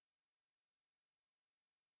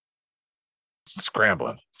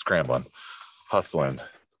scrambling, hustling.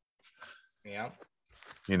 Yeah.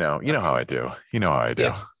 You know how I do. You know how I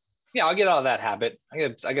do. Yeah, I'll get out of that habit. I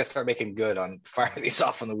gotta start making good on firing these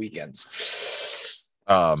off on the weekends.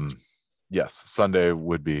 Yes, Sunday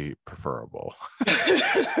would be preferable.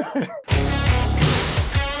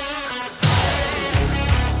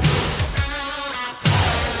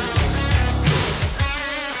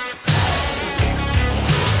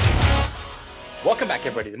 Welcome back,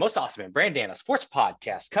 everybody, to the most awesome and Brandana sports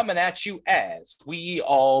podcast coming at you as we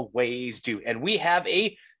always do. And we have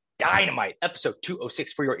a dynamite episode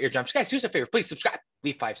 206 for your eardrums. Guys, do us a favor. Please subscribe.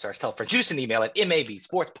 Leave 5 stars. Tell a friend. Shoot us an email at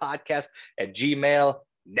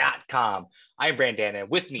mabsportspodcast@gmail.com. I'm Brandana. And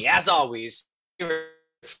with me, as always,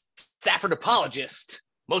 Stafford apologist.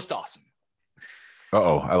 Most awesome.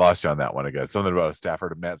 Uh-oh, I lost you on that one again. Something about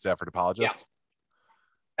a Matt Stafford apologist? Yeah.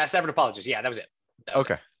 Matt Stafford apologist. Yeah, that was it.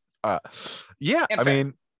 Okay. Yeah, I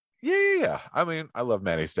mean, yeah. I mean, I love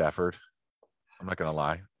Matty Stafford. I'm not gonna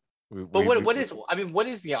lie. What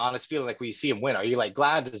is the honest feeling like when you see him win? Are you like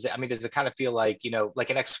glad? Does it kind of feel like,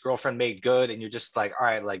 like an ex-girlfriend made good and you're just like, all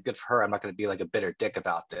right, like good for her. I'm not going to be like a bitter dick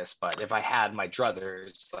about this, but if I had my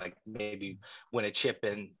druthers, like maybe win a chip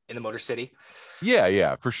in the Motor City.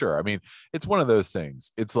 Yeah, for sure. I mean, it's one of those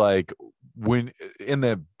things. It's like when in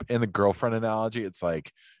the girlfriend analogy, it's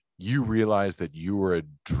like you realize that you were a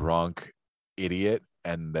drunk idiot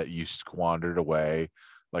and that you squandered away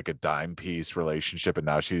like a dime piece relationship, and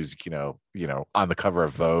now she's on the cover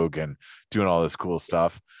of Vogue and doing all this cool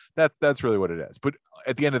stuff. That's really what it is. But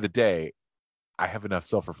at the end of the day, I have enough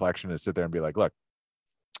self-reflection to sit there and be like, look,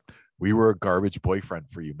 we were a garbage boyfriend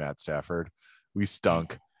for you, Matt Stafford. We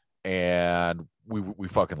stunk, and we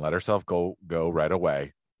fucking let ourselves go right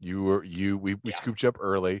away. We scooped you up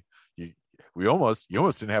early. You almost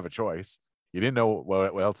didn't have a choice. You didn't know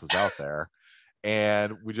what else was out there.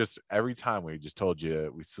 And we just, every time we just told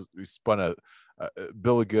you, we spun a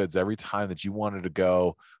bill of goods every time that you wanted to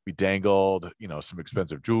go. We dangled, some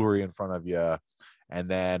expensive jewelry in front of you. And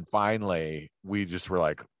then finally we just were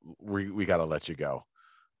like, we got to let you go.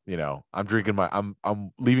 I'm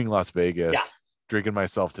leaving Las Vegas, drinking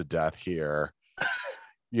myself to death here.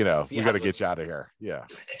 We got to get you out of here. Yeah.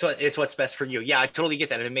 It's what's best for you. Yeah, I totally get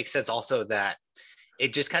that. And it makes sense also that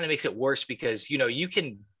it just kind of makes it worse because, you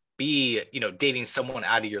can be, dating someone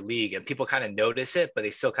out of your league and people kind of notice it, but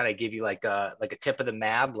they still kind of give you like a tip of the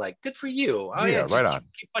map, like good for you. Oh yeah, right on.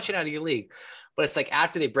 Keep punching out of your league. But it's like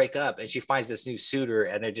after they break up and she finds this new suitor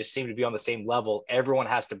and they just seem to be on the same level, everyone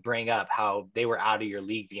has to bring up how they were out of your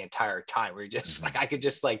league the entire time. Where you're just like,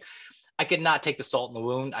 I could not take the salt in the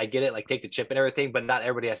wound. I get it, like take the chip and everything, but not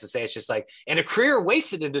everybody has to say. It's just like, and a career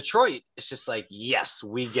wasted in Detroit. It's just like, yes,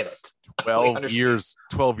 we get it. 12 years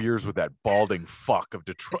with that balding fuck of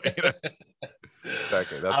Detroit.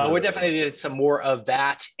 Exactly. We're definitely doing some more of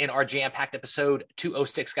that in our jam-packed episode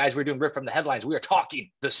 206. Guys, we're doing Rip from the Headlines. We are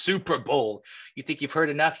talking the Super Bowl. You think you've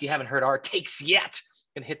heard enough? You haven't heard our takes yet.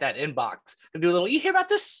 Gonna hit that inbox. Gonna do a little, you hear about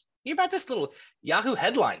this? You about this little Yahoo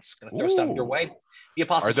headlines? Gonna throw something your way. The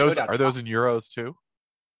Apostle are those in euros too?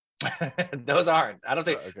 Those aren't. I don't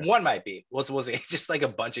think one might be. We'll see. It's just like a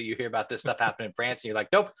bunch of you hear about this stuff happening in France, and you're like,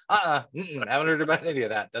 nope, I haven't heard about any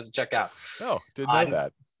of that. Doesn't check out. No, didn't know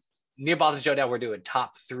that. Near Boston Showdown, we're doing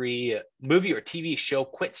top 3 movie or TV show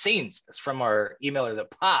quit scenes. That's from our emailer, the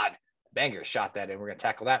pod. Banger shot that in. We're gonna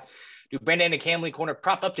tackle that. Do Brandon and Camley Corner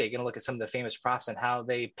prop update. Gonna look at some of the famous props and how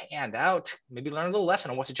they panned out. Maybe learn a little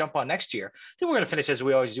lesson on what to jump on next year. Then we're gonna finish as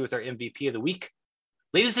we always do with our MVP of the week.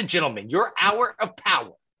 Ladies and gentlemen, your hour of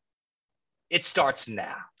power. It starts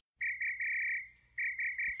now.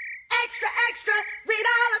 Extra, extra, read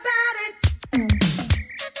all about it.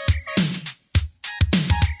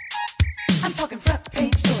 I'm talking front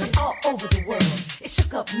page story all over the world. It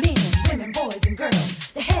shook up men, women, boys, and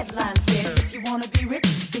girls. The headlines read, if you want to be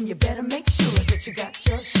rich, then you better make sure that you got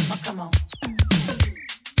your shit. Oh, come on.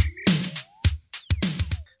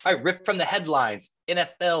 All right, Rip from the Headlines,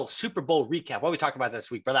 NFL Super Bowl recap. What are we talking about this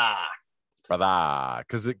week, brother?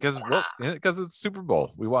 Because it's Super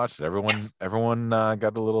Bowl. We watched it. Everyone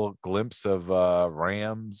got a little glimpse of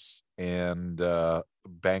Rams and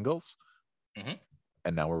Bengals. Mm-hmm.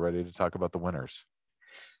 And now we're ready to talk about the winners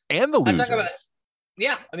and the losers.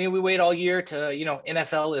 We wait all year to,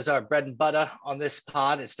 NFL is our bread and butter on this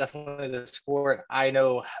pod. It's definitely the sport I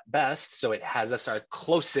know best. So it has us our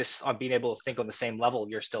closest on being able to think on the same level.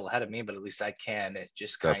 You're still ahead of me, but at least I can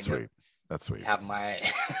just kind of That's sweet. Have my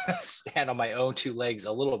stand on my own 2 legs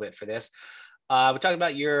a little bit for this. We're talking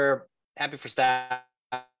about you're happy for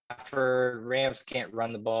Stafford. Rams can't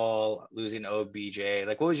run the ball, losing OBJ.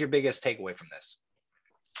 Like, what was your biggest takeaway from this?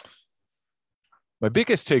 My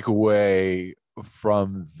biggest takeaway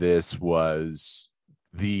from this was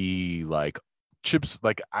the like chips,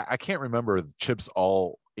 like I can't remember the chips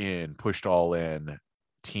all in, pushed all in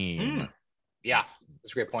team Yeah,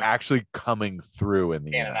 that's a great point. actually coming through in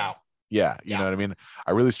the Panning end. out. Yeah, you Yeah. know what I mean?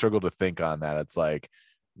 I really struggle to think on that. It's like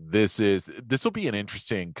this will be an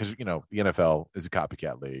interesting, because you know the NFL is a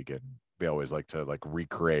copycat league and they always like to like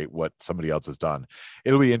recreate what somebody else has done.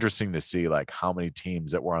 It'll be interesting to see like how many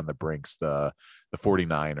teams that were on the brinks, the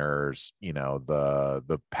 49ers, you know,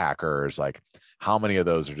 the Packers, like how many of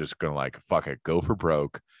those are just gonna like fuck it, go for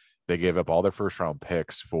broke. They gave up all their first round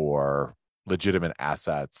picks for legitimate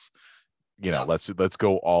assets. You know, Yeah. let's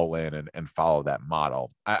go all in and follow that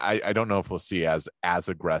model. I don't know if we'll see as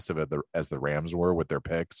aggressive as the Rams were with their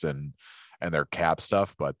picks and their cap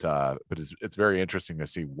stuff, but it's very interesting to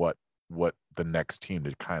see what the next team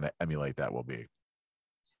to kind of emulate that will be.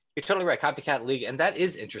 You're totally right. Copycat league. And that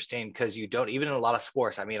is interesting because you don't, even in a lot of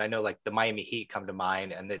sports. I mean, I know like the Miami Heat come to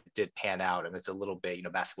mind and it did pan out, and it's a little bit, you know,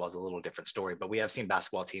 basketball is a little different story, but we have seen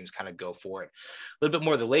basketball teams kind of go for it a little bit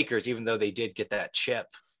more. The Lakers, even though they did get that chip,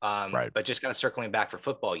 Right. But just kind of circling back for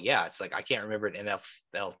football. Yeah. It's like, I can't remember an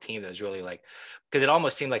NFL team that was really like, because it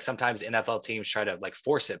almost seemed like sometimes NFL teams try to like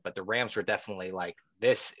force it, but the Rams were definitely like,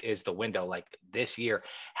 this is the window, like this year.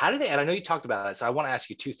 How did they, and I know you talked about it, so I want to ask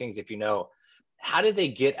you two things. If you know, how did they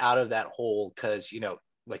get out of that hole? Because, you know,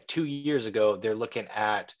 like 2 years ago, they're looking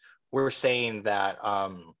at, we're saying that,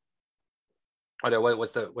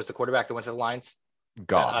 what's the quarterback that went to the Lions?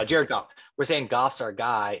 Goff. Jared Goff. We're saying Goff's our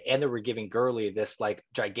guy, and they were giving Gurley this like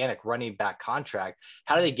gigantic running back contract.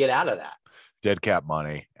 How do they get out of that? Dead cap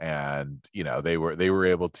money. And, you know, they were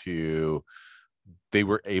able to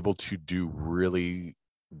do really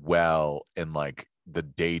well in like the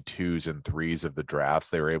day 2s and 3s of the drafts.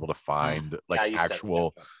 They were able to find like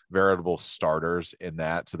actual veritable starters in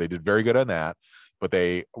that. So they did very good on that, but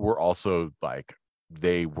they were also like,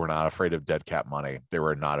 they were not afraid of dead cap money. They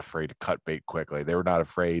were not afraid to cut bait quickly. They were not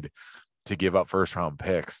afraid to give up first round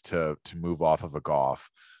picks to move off of a Goff,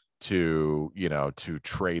 to, you know, to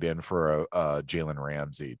trade in for a Jalen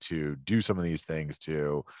Ramsey, to do some of these things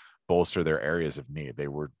to bolster their areas of need. They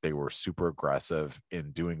were super aggressive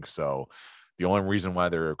in doing so. The only reason why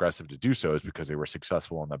they're aggressive to do so is because they were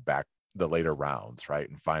successful in the later rounds, right?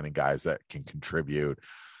 And finding guys that can contribute,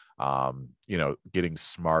 you know, getting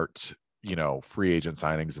smart, you know, free agent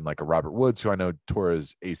signings, and like a Robert Woods, who I know tore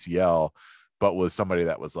his ACL, but was somebody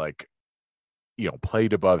that was like, you know,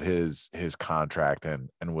 played above his contract and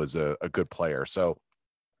was a good player. So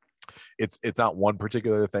it's not one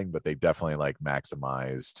particular thing, but they definitely like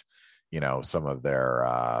maximized, you know, some of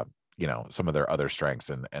their you know, some of their other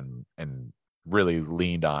strengths and really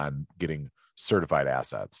leaned on getting certified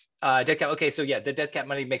assets. Dead cap. Okay, so yeah, the dead cap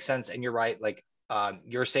money makes sense, and you're right. Like,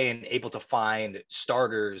 you're saying able to find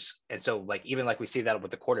starters, and so like even like we see that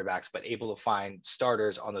with the quarterbacks, but able to find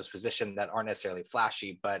starters on those positions that aren't necessarily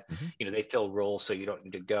flashy, but you know, they fill roles, so you don't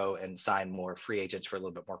need to go and sign more free agents for a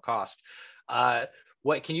little bit more cost.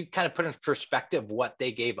 What can you kind of put in perspective what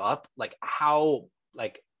they gave up? Like how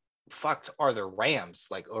like fucked are the Rams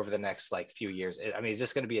like over the next like few years? I mean, is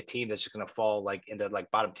this going to be a team that's just going to fall like into like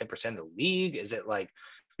bottom 10% of the league? Is it like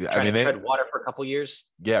trying to tread water for a couple years?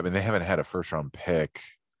 Yeah, I mean, they haven't had a first round pick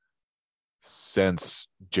since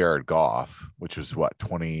Jared Goff, which was what,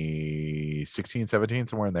 2016, 17,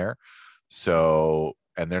 somewhere in there. So,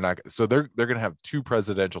 and they're going to have 2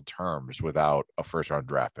 presidential terms without a first round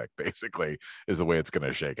draft pick, basically, is the way it's going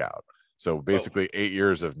to shake out. So basically 8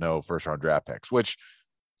 years of no first round draft picks, which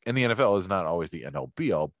in the NFL is not always the end all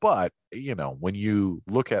be all. But, you know, when you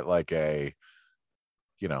look at like a,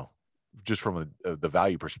 you know, just from the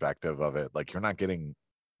value perspective of it, like you're not getting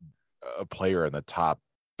a player in the top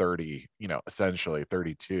 30, you know, essentially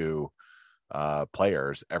 32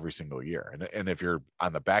 players every single year. And if you're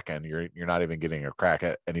on the back end, you're not even getting a crack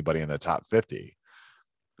at anybody in the top 50.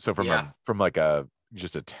 So from like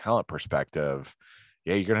just a talent perspective,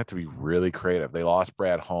 yeah, you're gonna have to be really creative. They lost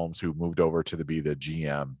Brad Holmes, who moved over to be the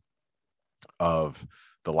GM of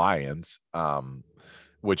the Lions,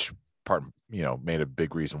 which part, you know, made a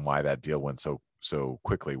big reason why that deal went so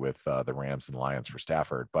quickly with the Rams and the Lions for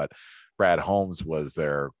Stafford. But Brad Holmes was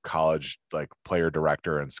their college like player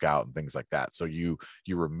director and scout and things like that. So you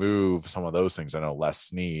remove some of those things. I know Les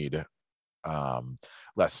Snead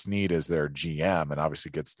is their GM and obviously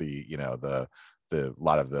gets the, you know, the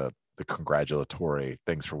lot of the congratulatory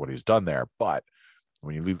things for what he's done there. But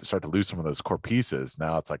when you start to lose some of those core pieces,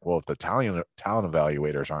 now it's like, well, if the talent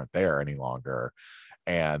evaluators aren't there any longer,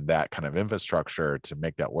 and that kind of infrastructure to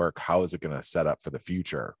make that work, how is it going to set up for the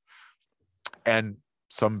future? And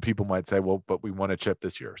some people might say, well, but we won a chip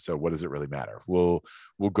this year, so what does it really matter? We'll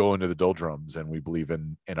go into the doldrums, and we believe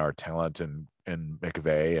in our talent and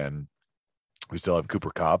McVay, and we still have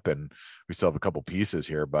Cooper Kupp, and we still have a couple pieces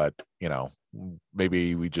here, but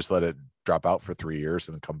maybe we just let it drop out for 3 years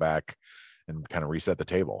and come back and kind of reset the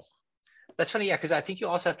table. That's funny. Yeah. Cause I think you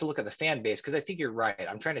also have to look at the fan base. Cause I think you're right.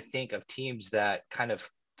 I'm trying to think of teams that kind of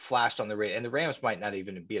flashed on the radar, and the Rams might not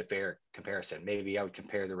even be a fair comparison. Maybe I would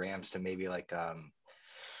compare the Rams to maybe like a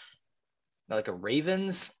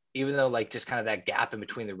Ravens, even though like just kind of that gap in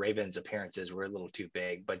between the Ravens appearances were a little too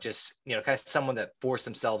big, but just, kind of someone that forced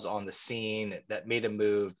themselves on the scene, that made a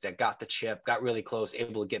move, that got the chip, got really close,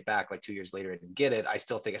 able to get back like 2 years later and get it. I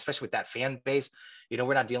still think, especially with that fan base,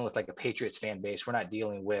 we're not dealing with like a Patriots fan base. We're not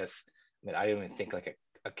dealing with, I don't even think like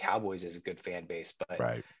a Cowboys is a good fan base, but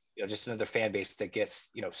right. Just another fan base that gets,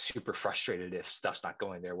 super frustrated if stuff's not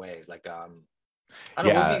going their way. Like, I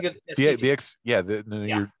don't know.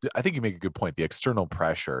 I think you make a good point. The external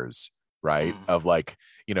pressures, right? Of like,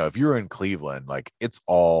 if you're in Cleveland, like it's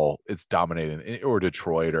dominating, or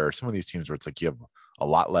Detroit, or some of these teams where it's like you have a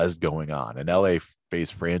lot less going on. An LA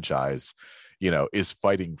based franchise, is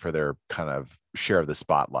fighting for their kind of share of the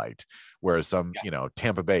spotlight. Whereas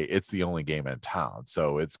Tampa Bay, it's the only game in town.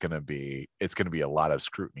 So it's going to be a lot of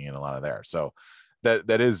scrutiny and a lot of there. So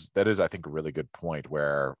that is, I think, a really good point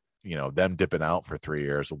where, them dipping out for 3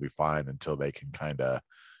 years will be fine until they can kind of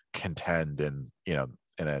contend in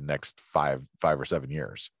the next 5 or 7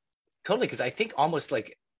 years. Totally. Cause I think almost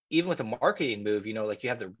like, even with a marketing move, like you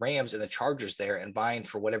have the Rams and the Chargers there and vying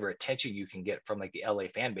for whatever attention you can get from like the LA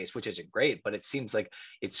fan base, which isn't great, but it seems like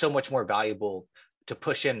it's so much more valuable to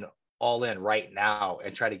push in all in right now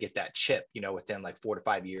and try to get that chip, within like 4 to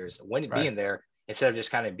 5 years, when it being there, instead of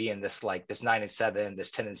just kind of being this 9-7,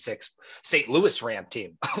 this 10-6 St. Louis Ram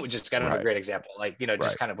team, which is kind of a great example, like,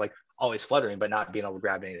 just kind of like always fluttering, but not being able to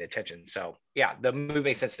grab any attention. So yeah, the move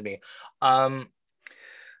makes sense to me.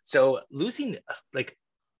 So losing like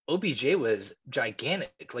OBJ was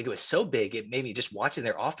gigantic. Like it was so big, it made me just watching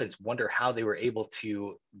their offense wonder how they were able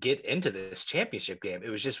to get into this championship game. It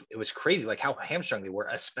was crazy, like how hamstrung they were,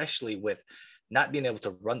 especially with not being able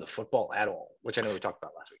to run the football at all, which I know we talked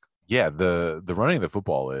about last week. Yeah, the running of the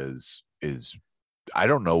football is I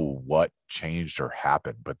don't know what changed or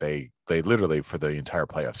happened, but they literally for the entire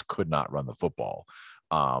playoffs could not run the football.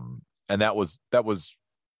 And that was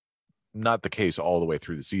not the case all the way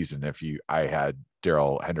through the season. I had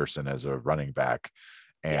Darrell Henderson as a running back,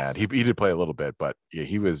 and he did play a little bit, but yeah,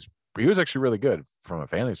 he was actually really good from a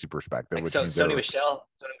fantasy perspective. Like Sony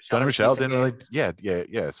Michel didn't really. Yeah.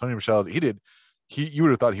 Sony Michel, you would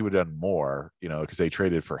have thought he would have done more, because they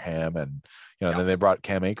traded for him, and and then they brought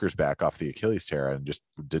Cam Akers back off the Achilles tear and just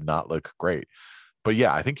did not look great. But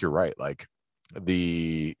yeah, I think you're right. Like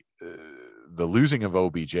the losing of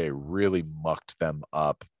OBJ really mucked them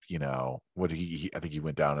up. I think he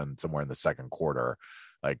went down in somewhere in the second quarter,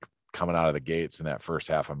 like coming out of the gates in that first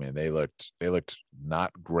half. I mean, they looked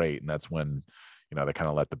not great. And that's when, they kind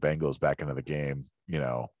of let the Bengals back into the game,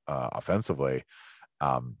 offensively.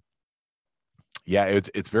 Yeah,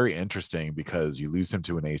 it's very interesting because you lose him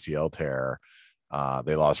to an ACL tear.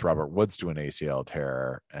 They lost Robert Woods to an ACL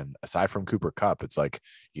tear. And aside from Cooper Kupp, it's like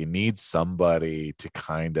you need somebody to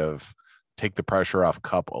kind of take the pressure off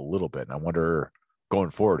Kupp a little bit. And I wonder going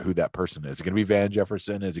forward who that person is. It going to be Van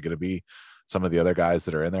Jefferson? Is it going to be some of the other guys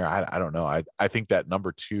that are in there? I don't know. I think that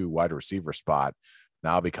number 2 wide receiver spot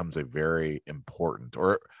now becomes a very important,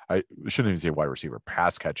 or I shouldn't even say wide receiver,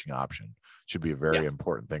 pass catching option should be a very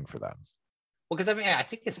important thing for them. Well, because I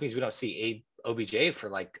think this means we don't see OBJ for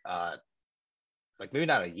like maybe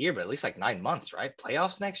not a year, but at least like 9 months, right?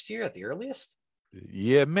 Playoffs next year at the earliest.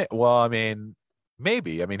 Yeah. Well, I mean,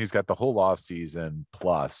 maybe. I mean, he's got the whole off season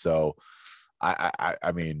plus, so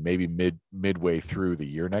I mean, maybe midway through the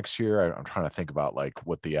year next year. I'm trying to think about like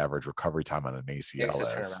what the average recovery time on an ACL is. Turn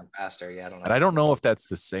around faster. Yeah, I don't know. And I don't know if that's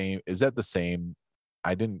the same. Is that the same?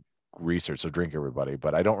 I didn't research, so drink everybody,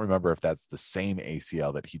 but I don't remember if that's the same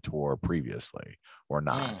ACL that he tore previously or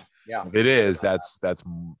not. Yeah, if it is. That's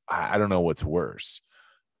I don't know what's worse.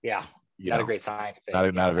 Yeah. Not a great sign. Not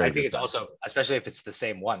a very. I think it's also, especially if it's the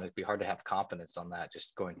same one, it'd be hard to have confidence on that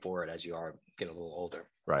just going forward as you are getting a little older.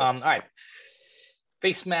 Right. All right.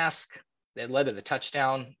 Face mask that led to the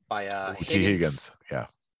touchdown by T. Higgins. Yeah.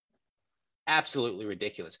 Absolutely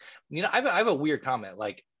ridiculous. I have a weird comment.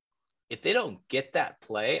 Like, if they don't get that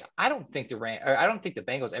play, I don't think the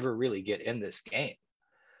Bengals ever really get in this game.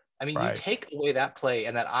 I mean, you take away that play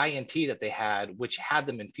and that INT that they had, which had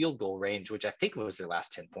them in field goal range, which I think was their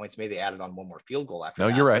last 10 points. Maybe they added on one more field goal after that.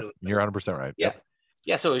 No, you're right. You're 100% right. Yeah. Yep.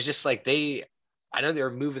 Yeah. So it was just like I know they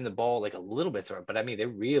were moving the ball like a little bit through, but I mean, they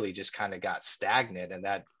really just kind of got stagnant, and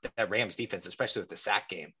that Rams defense, especially with the sack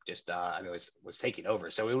game, just I mean, was taking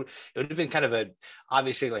over. So it would have been kind of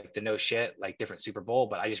obviously like the no shit, like different Super Bowl,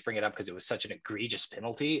 but I just bring it up because it was such an egregious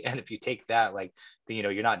penalty. And if you take that, like, then,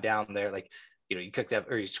 you're not down there, like, you cook that,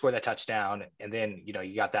 or you score that touchdown, and then,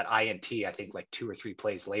 you got that INT, I think like 2 or 3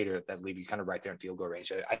 plays later that leave you kind of right there in field goal range.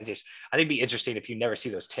 I think it'd be interesting if you never see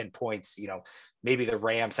those 10 points, maybe the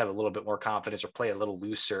Rams have a little bit more confidence or play a little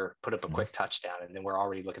looser, put up a quick touchdown, and then we're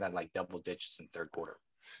already looking at like double digits in the third quarter.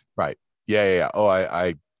 Right. Yeah. Oh,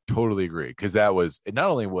 I totally agree. Because not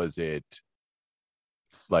only was it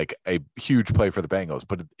like a huge play for the Bengals,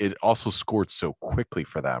 but it also scored so quickly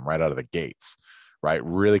for them right out of the gates. Right,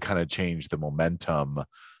 really kind of changed the momentum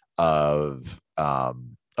of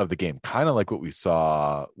the game, kind of like what we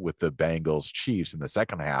saw with the Bengals Chiefs in the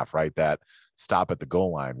second half. Right, that stop at the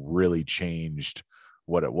goal line really changed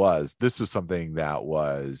what it was. This was something that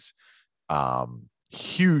was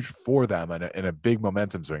huge for them and a big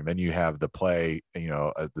momentum swing. Then you have the play,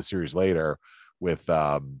 the series later with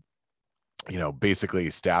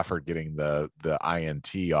basically Stafford getting the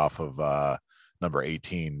INT off of number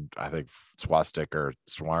 18, I think Swastik or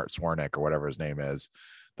Swarnick or whatever his name is,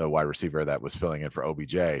 the wide receiver that was filling in for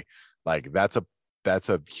OBJ. Like that's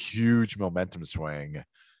a huge momentum swing.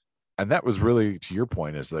 And that was really, to your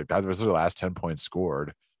point, is like that was their last 10 points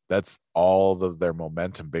scored. That's all of their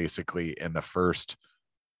momentum basically in the first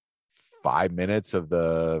 5 minutes of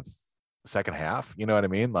the second half. You know what I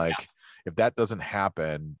mean? Like, yeah. If that doesn't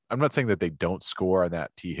happen, I'm not saying that they don't score on that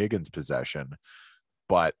T. Higgins possession,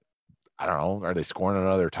 but I don't know. Are they scoring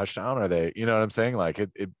another touchdown? Are they, you know what I'm saying? Like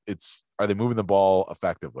it's, are they moving the ball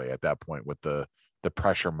effectively at that point with the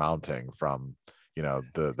pressure mounting from,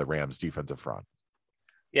 the Rams defensive front?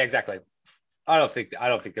 Yeah, exactly. I don't think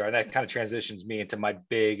there are. That kind of transitions me into my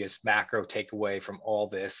biggest macro takeaway from all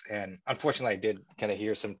this. And unfortunately, I did kind of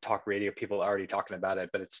hear some talk radio people already talking about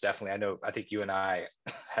it, but it's definitely, I think you and I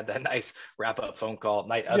had that nice wrap up phone call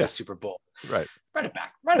night of the Super Bowl. Right. Run it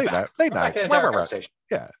back. Late night. Conversation.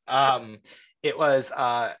 Yeah. It was,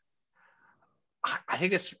 I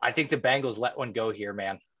think the Bengals let one go here,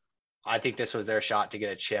 man. I think this was their shot to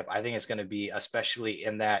get a chip. I think it's going to be, especially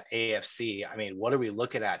in that AFC. I mean, what are we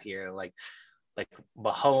looking at here? Like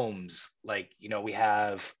Mahomes, we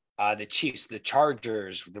have the Chiefs, the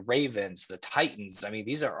Chargers, the Ravens, the Titans. I mean,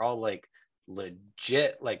 these are all like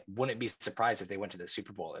legit. Like, wouldn't be surprised if they went to the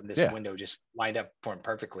Super Bowl, and this window just lined up for them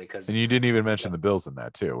perfectly. And you didn't even mention the Bills in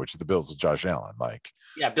that too, which the Bills was Josh Allen.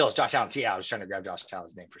 Bills, Josh Allen. Yeah, I was trying to grab Josh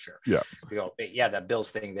Allen's name for sure. Yeah, that Bills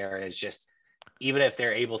thing there is just, even if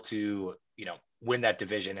they're able to, win that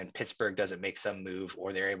division and Pittsburgh doesn't make some move,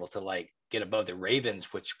 or they're able to get above the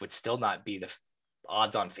Ravens, which would still not be the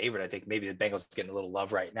odds on favorite. I think maybe the Bengals getting a little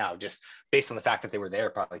love right now, just based on the fact that they were there,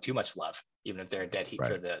 probably too much love, even if they're a dead heat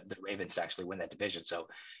for the Ravens to actually win that division. So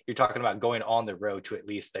you're talking about going on the road to at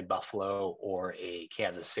least a Buffalo or a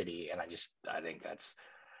Kansas City. And I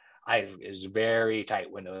think it was a very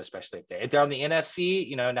tight window, especially if they're on the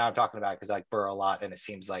NFC. Now I'm talking about it because I like Burrow a lot, and it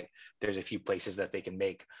seems like there's a few places that they can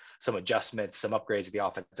make some adjustments, some upgrades to the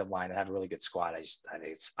offensive line, and have a really good squad.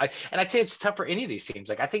 I'd say it's tough for any of these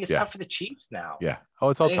teams. I think it's tough for the Chiefs now. Yeah.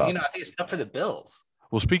 Oh, it's all tough. I think it's tough for the Bills.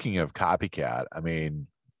 Well, speaking of copycat, I mean,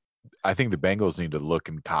 I think the Bengals need to look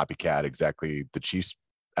and copycat exactly the Chiefs'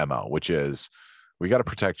 MO, which is we got to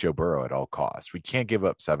protect Joe Burrow at all costs. We can't give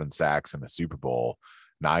up 7 sacks in a Super Bowl,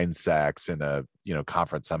 9 sacks in a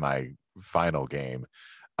conference semi-final game,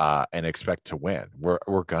 and expect to win.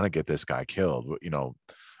 We're gonna get this guy killed.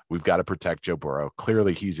 We've got to protect Joe Burrow.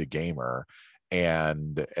 Clearly, he's a gamer,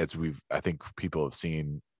 and as I think people have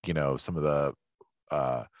seen, some of the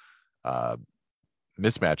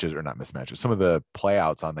mismatches, or not mismatches, some of the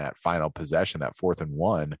playouts on that final possession, that 4th and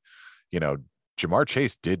 1. Ja'Marr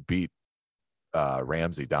Chase did beat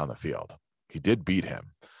Ramsey down the field. He did beat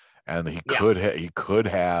him. And he could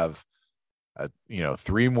have,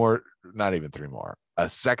 3 more, not even 3 more, a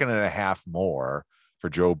second and a half more for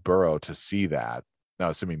Joe Burrow to see that. Now,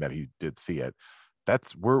 assuming that he did see it,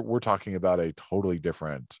 we're talking about a totally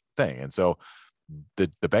different thing. And so the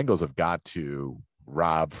Bengals have got to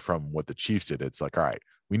rob from what the Chiefs did. It's like, all right,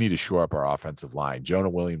 we need to shore up our offensive line. Jonah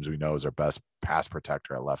Williams, we know, is our best pass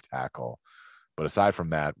protector at left tackle. But aside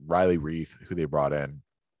from that, Riley Reith, who they brought in,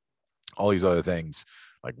 all these other things,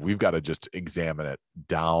 we've got to just examine it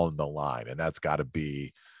down the line. And that's got to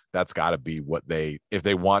be what if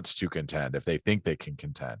they want to contend, if they think they can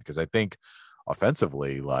contend. Because I think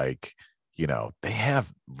offensively, they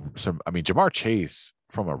have some, Ja'Marr Chase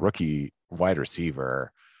from a rookie wide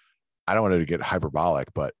receiver, I don't want to get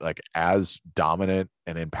hyperbolic, but like as dominant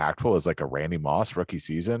and impactful as like a Randy Moss rookie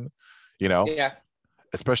season, Yeah.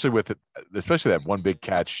 especially that one big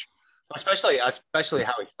catch. Especially how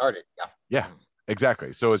he started. Yeah. Yeah,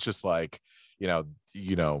 exactly. So it's just like,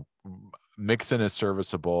 Mixon is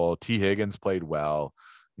serviceable. T. Higgins played well,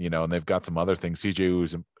 and they've got some other things.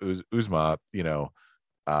 CJ Uzma,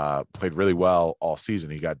 played really well all season.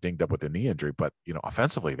 He got dinged up with a knee injury, but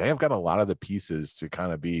offensively, they have got a lot of the pieces to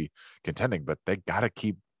kind of be contending, but they got to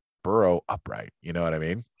keep Burrow upright. You know what I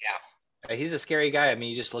mean? Yeah. He's a scary guy. I mean,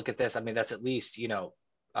 you just look at this. I mean, that's at least,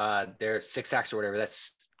 there's 6 sacks or whatever.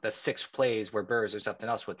 That's 6 plays where Burrows or something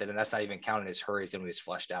else with it. And that's not even counting his hurries and when he's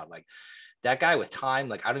flushed out. Like that guy with time,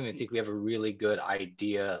 like, I don't even think we have a really good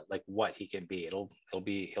idea, like what he can be. He'll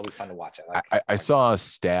be fun to watch. I saw a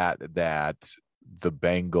stat that the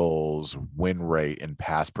Bengals win rate in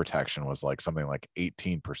pass protection was like something like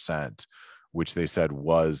 18%, which they said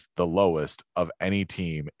was the lowest of any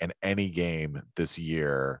team in any game this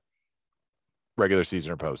year, regular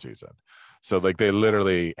season or postseason. So like they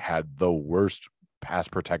literally had the worst pass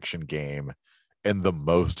protection game in the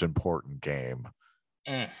most important game,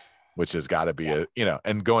 which has got to be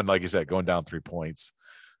and going, like you said, going down 3 points,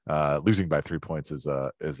 losing by 3 points is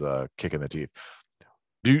a kick in the teeth.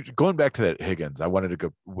 Dude, going back to that Higgins, I wanted to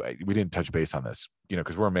go. We didn't touch base on this,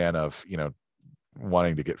 because we're a man of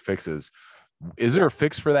wanting to get fixes. Is there a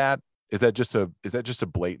fix for that? Is that just a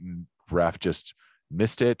blatant ref just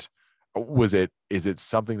missed it? Is it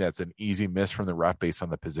something that's an easy miss from the ref based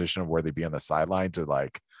on the position of where they'd be on the sideline to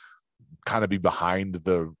like kind of be behind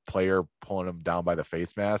the player pulling him down by the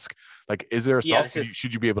face mask? Like, is there something?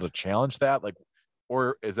 Should you be able to challenge that? Like,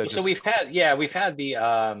 or is that so we've had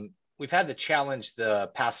the challenge the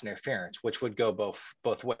pass interference, which would go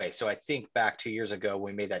both ways. So I think back 2 years ago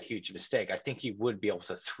when we made that huge mistake, I think you would be able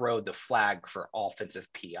to throw the flag for offensive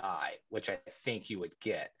PI, which I think you would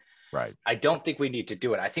get. Right. I don't think we need to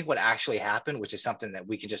do it. I think what actually happened, which is something that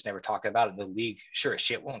we can just never talk about, and the league sure as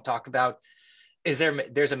shit won't talk about, is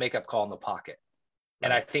there's a makeup call in the pocket. Right.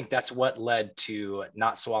 And I think that's what led to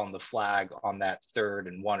not swallowing the flag on that 3rd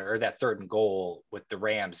and 1 or that 3rd and goal with the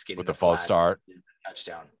Rams getting with the false start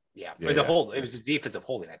touchdown. Yeah. Or the hold. It was a defensive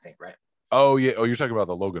holding, I think, right? Oh yeah. Oh, you're talking about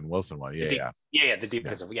the Logan Wilson one. Yeah. The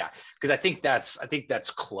defensive. Yeah. Because I think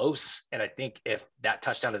that's close. And I think if that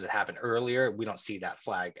touchdown doesn't happen earlier, we don't see that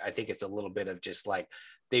flag. I think it's a little bit of just like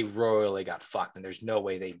they royally got fucked and there's no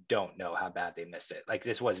way they don't know how bad they missed it. Like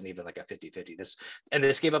this wasn't even like a 50-50.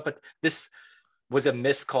 This was a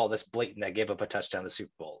missed call, this blatant that gave up a touchdown to the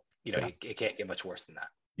Super Bowl. It can't get much worse than that.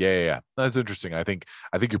 Yeah. That's interesting. I think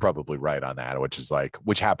you're probably right on that,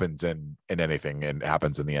 which happens in anything and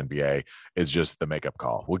happens in the NBA is just the makeup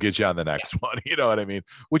call. We'll get you on the next one. You know what I mean?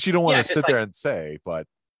 Which you don't want to sit there and say, but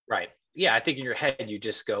right. Yeah. I think in your head, you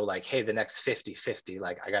just go like, hey, the next 50-50,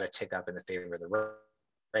 like I got to tick up in the favor of the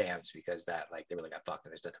Rams because that like they really got fucked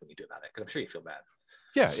and there's nothing we can do about it. Cause I'm sure you feel bad.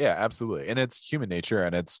 Yeah, absolutely. And it's human nature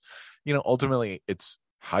and it's, ultimately it's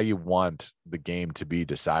how you want the game to be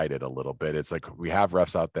decided a little bit. It's like we have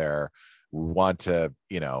refs out there. We want to,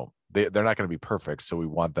 they're not going to be perfect. So we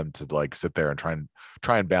want them to like sit there and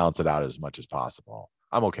try and balance it out as much as possible.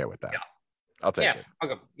 I'm okay with that. Yeah. I'll take it. I'll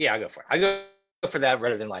go for it. I go for that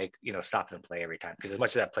rather than like, stop the play every time. Because as much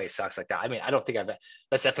as that play sucks like that, I mean, I don't think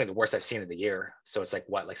that's definitely the worst I've seen of the year. So it's like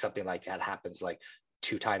like something like that happens like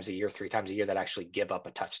 2 times a year, 3 times a year that actually give up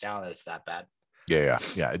a touchdown. That's that bad. Yeah.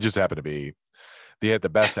 It just happened to be, he had the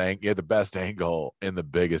best angle in the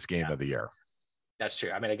biggest game of the year. That's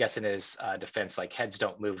true. I mean, I guess in his defense, like heads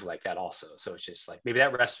don't move like that also. So it's just like, maybe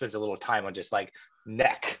that ref spends a little time on just like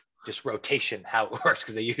neck, just rotation, how it works.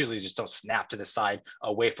 Cause they usually just don't snap to the side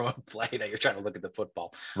away from a play that you're trying to look at the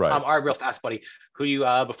football. Right. All right, real fast, buddy. Who do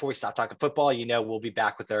you, before we stop talking football, we'll be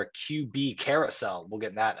back with our QB carousel. We'll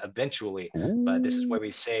get that eventually, but this is where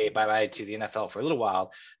we say bye-bye to the NFL for a little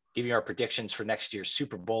while, give you our predictions for next year's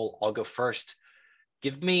Super Bowl. I'll go first.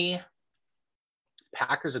 Give me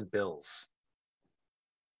Packers and Bills.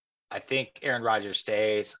 I think Aaron Rodgers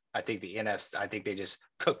stays. I think the NFC, I think they just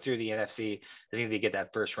cook through the NFC. I think they get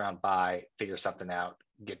that first round bye, figure something out,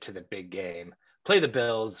 get to the big game, play the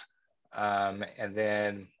Bills. And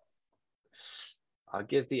then I'll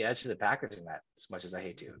give the edge to the Packers in that, as much as I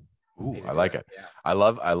hate to. Ooh, I like it. Yeah. I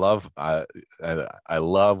love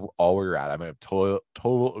all where you're at. I'm in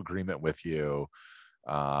total agreement with you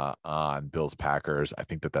on Bills Packers. I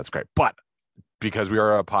think that's great, but because we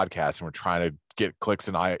are a podcast and we're trying to get clicks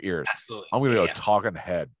in ears, absolutely. I'm going to go talking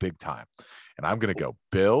head big time, and I'm going to go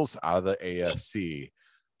Bills out of the AFC,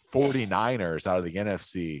 49ers out of the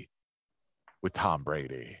NFC with Tom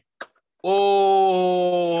Brady.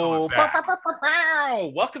 Oh,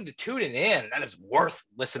 Coming welcome to Tuning In. That is worth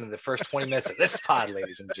listening to the first 20 minutes of this pod,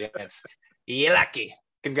 ladies and gents. You're lucky.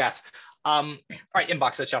 Congrats. All right,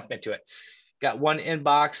 inbox. Let's jump into it. Got one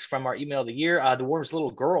inbox from our email of the year. The Worms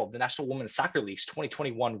Little Girl, the National Women's Soccer League's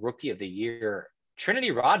 2021 Rookie of the Year.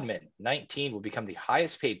 Trinity Rodman, 19, will become the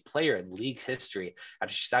highest paid player in league history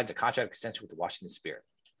after she signs a contract extension with the Washington Spirit.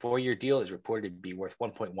 4-year deal is reported to be worth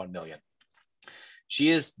 $1.1 million. She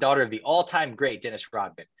is daughter of the all-time great Dennis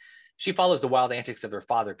Rodman. She follows the wild antics of her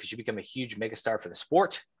father. Could she become a huge megastar for the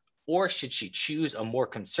sport, or should she choose a more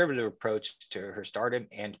conservative approach to her stardom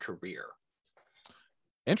and career?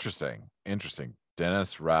 Interesting.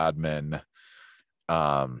 Dennis Rodman, who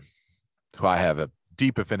I have a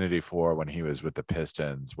deep affinity for when he was with the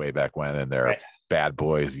Pistons way back when in their bad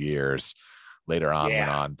boys years. Later on, went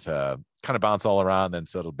on to kind of bounce all around, then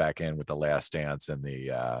settled back in with The Last Dance and which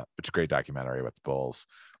is a great documentary with the Bulls,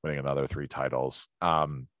 winning another 3 titles.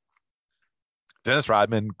 Dennis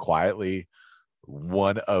Rodman, quietly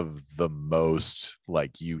one of the most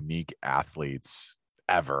like unique athletes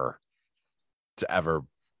ever to ever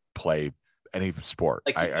play any sport.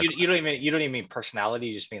 Like you don't even mean personality,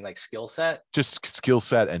 you just mean like skill set. Just skill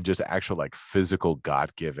set and just actual like physical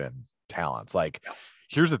God-given talents. Like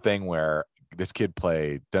here's the thing where this kid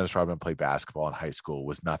Dennis Rodman played basketball in high school,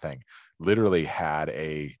 was nothing, literally had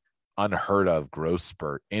a unheard of growth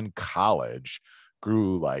spurt in college,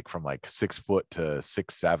 grew like from like 6 foot to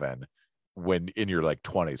 6'7" when in your like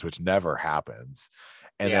 20s, which never happens.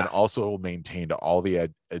 And then also maintained all the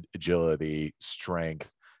agility,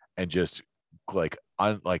 strength, and just like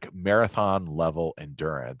marathon level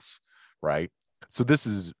endurance. Right. So this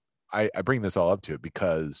is, I bring this all up to it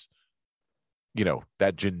because, you know,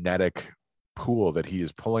 that genetic pool that he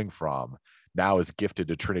is pulling from now is gifted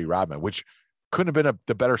to Trinity Rodman, which couldn't have been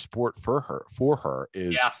the better sport for her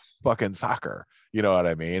is fucking soccer. You know what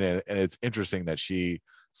I mean? And it's interesting that she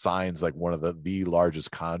signs like one of the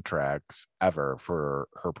largest contracts ever for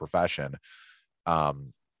her profession. I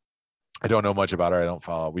don't know much about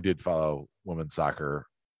her. We did follow women's soccer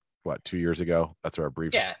 2 years ago. That's our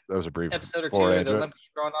brief. Yeah, that was a brief episode or 2 of the Olympics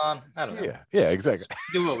going on. I don't know. Yeah, exactly.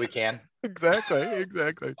 Do what we can. exactly. Average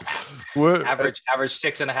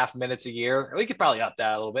 6.5 minutes a year. We could probably up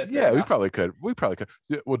that a little bit. Yeah, we probably could. Well,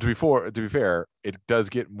 to be fair, it does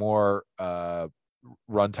get more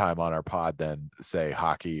runtime on our pod than say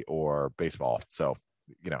hockey or baseball. So,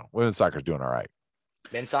 you know, women's soccer is doing all right.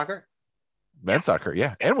 Men's soccer,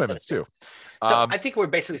 yeah, and women's too. So I think we're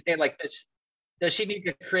basically saying like this. Does she need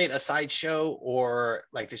to create a sideshow, or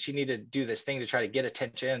like does she need to do this thing to try to get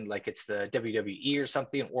attention, like it's the WWE or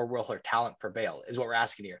something, or will her talent prevail? Is what we're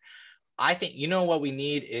asking here. I think what we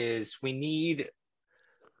need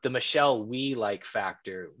the Michelle We like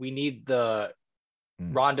factor. We need the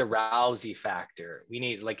Ronda Rousey factor. We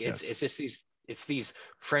need it's just these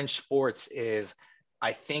fringe sports is.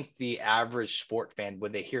 I think the average sport fan,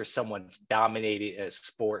 when they hear someone's dominating a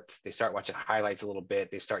sport, they start watching highlights a little bit,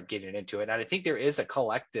 they start getting into it. And I think there is a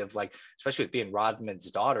collective, like, especially with being Rodman's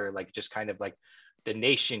daughter, like just kind of like the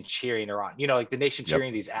nation cheering her on, like the nation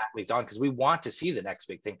cheering these athletes on, because we want to see the next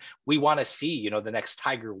big thing. We want to see, the next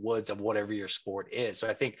Tiger Woods of whatever your sport is. So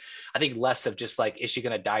I think less of just like, is she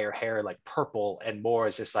going to dye her hair like purple, and more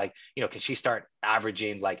is just like, can she start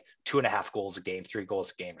averaging like 2.5 goals a game, 3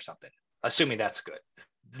 goals a game or something? Assuming that's good.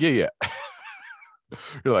 Yeah.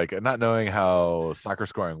 You're like not knowing how soccer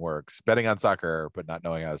scoring works, betting on soccer, but not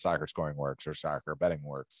knowing how soccer scoring works or soccer betting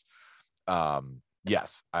works.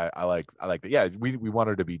 Yes, I like that. Yeah, we want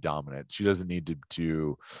her to be dominant. She doesn't need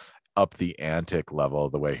to up the antic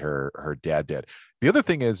level the way her dad did. The other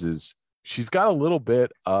thing is she's got a little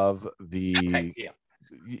bit of the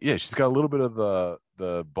she's got a little bit of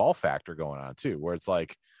the ball factor going on too, where it's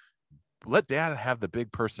like, let dad have the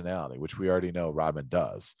big personality, which we already know Rodman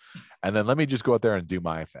does. And then let me just go out there and do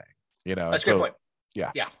my thing. That's a good point.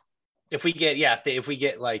 Yeah. If we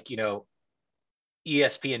get, like,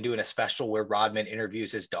 ESPN doing a special where Rodman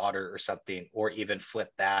interviews his daughter or something, or even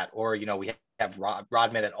flip that, or, we have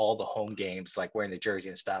Rodman at all the home games, like wearing the jersey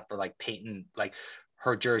and stuff, or like painting like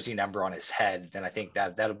her jersey number on his head, then I think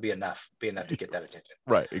that'll be enough to get that attention.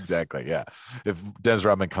 Right. Exactly. Yeah. If Dennis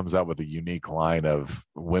Rodman comes out with a unique line of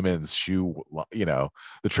women's shoe, the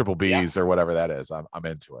triple B's or whatever that is, I'm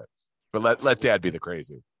into it. But let dad be the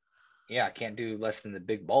crazy. Yeah. I can't do less than the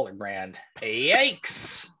Big Baller brand.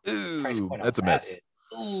 Yikes. Ooh, that's a miss.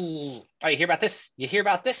 Ooh. Oh, you hear about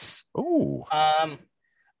this? Ooh. All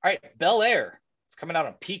right. Bel Air. It's coming out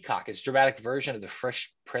on Peacock. It's a dramatic version of the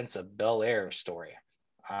Fresh Prince of Bel Air story.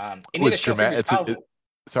 It's dramatic. It's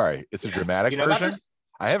a dramatic version.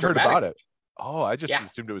 I have heard about it. Oh, I just Yeah.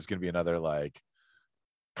 assumed it was going to be another like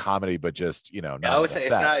comedy, but just, you know, not No, on it's the it's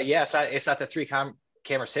set. not. Yeah, it's not the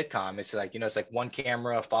camera sitcom. It's like, it's like one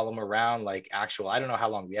camera, follow them around, like actual. I don't know how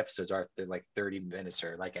long the episodes are. If they're like 30 minutes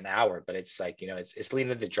or like an hour, but it's like, it's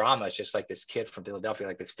leaning into the drama. It's just like this kid from Philadelphia,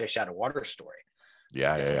 like this fish out of water story.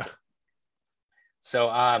 Yeah. So,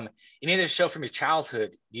 any other show from your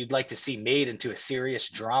childhood you'd like to see made into a serious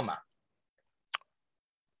drama?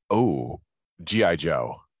 Oh, G.I.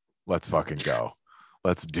 Joe. Let's fucking go.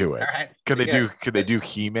 Let's do it. All right. Could they Pretty do? good. Could they do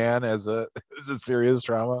He-Man as a serious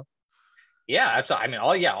drama? Yeah, absolutely. I mean,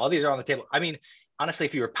 all these are on the table. I mean, honestly,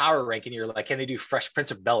 if you were power ranking, you're like, can they do Fresh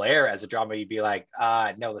Prince of Bel-Air as a drama? You'd be like,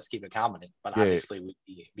 no, let's keep it comedy. But Yeah. obviously,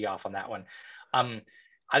 we'd be off on that one. I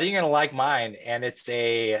think you're gonna like mine, and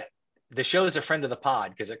the show is a friend of the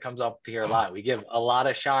pod because it comes up here a lot. We give a lot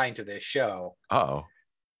of shine to this show. Oh,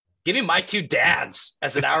 Give me My Two Dads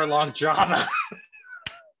as an hour-long drama.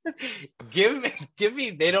 give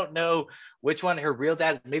me. They don't know which one her real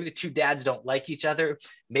dad. Maybe the two dads don't like each other.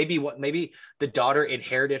 Maybe the daughter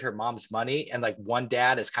inherited her mom's money, and like one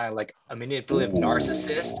dad is kind of like a manipulative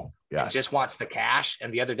narcissist. yes. And just wants the cash,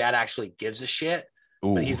 and the other dad actually gives a shit.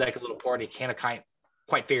 Ooh. But he's like a little poor, and he can't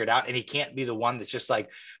quite figure it out, and he can't be the one that's just like,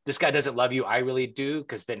 this guy doesn't love you, I really do,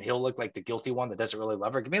 because then he'll look like the guilty one that doesn't really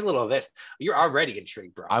love her. Give me a little of this. You're already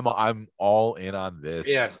intrigued, bro. I'm all in on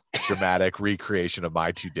this dramatic recreation of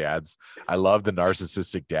My Two Dads. I love the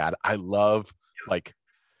narcissistic dad. I love like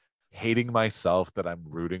hating myself that I'm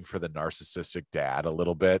rooting for the narcissistic dad a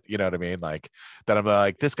little bit. You know what I mean? Like that I'm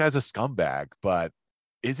like, this guy's a scumbag, but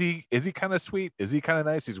is he kind of sweet? Is he kind of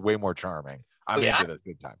nice? He's way more charming. I'm into this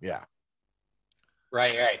big time. Yeah.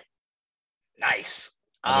 Right. Nice.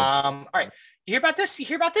 I'm into this. All right. You hear about this? You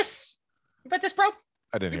hear about this, bro?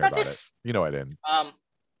 I didn't hear about it. You know I didn't.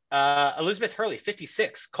 Elizabeth Hurley,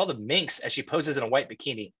 56, called a minx as she poses in a white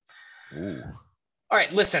bikini. Ooh. All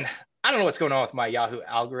right, listen, I don't know what's going on with my Yahoo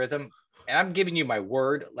algorithm, and I'm giving you my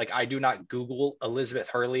word. Like, I do not Google Elizabeth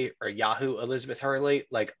Hurley or Yahoo Elizabeth Hurley.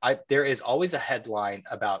 Like, there is always a headline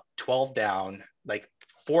about 12 down, like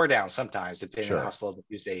 4 down sometimes, depending on how slow the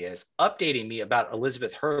news day is, updating me about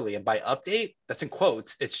Elizabeth Hurley. And by update, that's in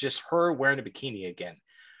quotes, it's just her wearing a bikini again.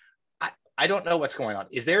 I don't know what's going on.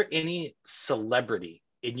 Is there any celebrity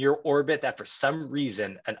in your orbit that for some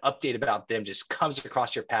reason an update about them just comes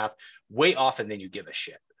across your path way often than you give a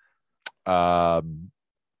shit?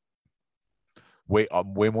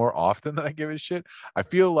 Way more often than I give a shit. I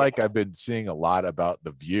feel like I've been seeing a lot about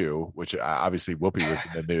The View, which obviously Whoopi was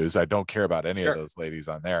in the news. I don't care about any of those ladies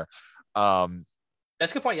on there.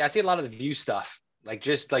 That's a good point. Yeah, I see a lot of The View stuff, like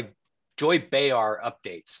just like Joy Behar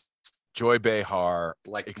updates. Joy Behar,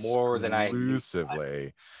 like more than I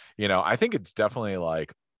exclusively. I think it's definitely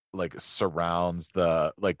like surrounds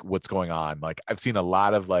the like what's going on. Like I've seen a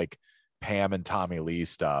lot of like Pam and Tommy Lee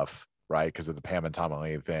stuff, right? Because of the Pam and Tommy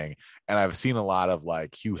Lee thing. And I've seen a lot of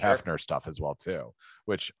like Hugh Hefner stuff as well too,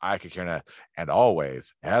 which I could care of. And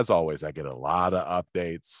as always, I get a lot of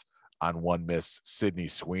updates on one Miss Sydney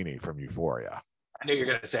Sweeney from Euphoria. I knew you were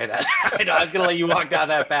going to say that. I know I was going to let you walk down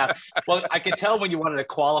that path. Well, I could tell when you wanted to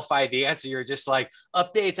qualify the answer, you're just like,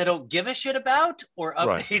 updates I don't give a shit about, or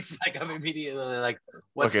updates like I'm immediately like,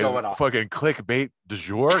 what's going on? Fucking clickbait du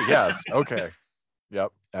jour? Yes. Okay.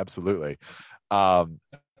 Yep. Absolutely.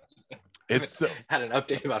 It's had an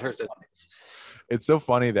update about her today. It's so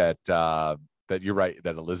funny that that you're right,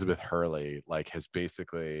 that Elizabeth Hurley like has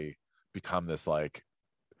basically become this like,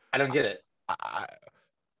 I don't get it.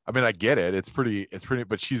 I mean, I get it. It's pretty,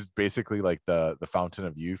 but she's basically like the fountain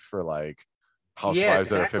of youth for like housewives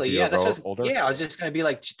that are 50 years older. Yeah, I was just gonna be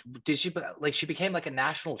like, did she like she became like a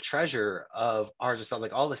national treasure of ours or something?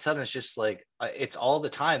 Like all of a sudden, it's just like it's all the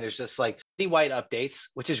time. There's just like Betty White updates,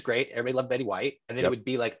 which is great. Everybody loved Betty White, and then it would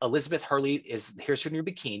be like Elizabeth Hurley here's her new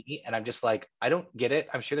bikini, and I'm just like, I don't get it.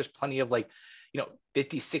 I'm sure there's plenty of like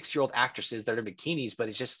 56-year-old actresses that are in bikinis, but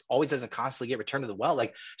it just always doesn't constantly get returned to the well.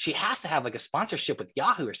 Like she has to have like a sponsorship with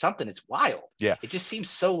Yahoo or something. It's wild. Yeah. It just seems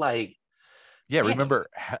so like, yeah. Remember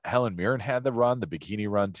Helen Mirren had the bikini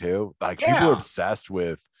run too. Like people are obsessed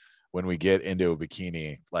with when we get into a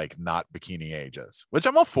bikini, like not bikini ages, which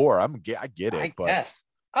I'm all for. I get it. But yes.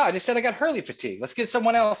 Oh, I just said I got Hurley fatigue. Let's give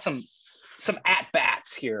someone else some at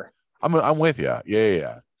bats here. I'm with you.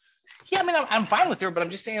 Yeah. Yeah, I mean, I'm fine with her, but I'm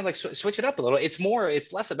just saying, like, switch it up a little. It's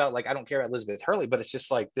less about like I don't care about Elizabeth Hurley, but it's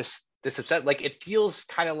just like this upset. Like it feels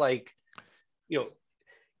kind of like,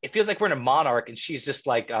 it feels like we're in a monarch and she's just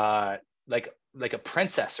like a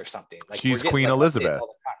princess or something. Like she's Queen Elizabeth.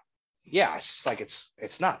 yeah, it's just like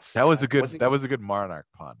it's nuts. That was Like, a good Monarch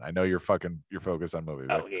pun. I know you're focused on movie.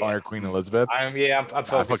 Oh, Like yeah. Honor Queen Elizabeth. I'm I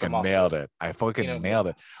focused. fucking nailed it. I fucking nailed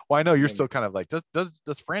it. Well, I know you're still kind of like,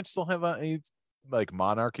 does France still have any like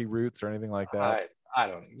monarchy roots or anything like that? I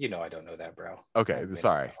don't, I don't know that, bro. Okay,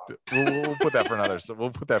 sorry. We'll put that for another. So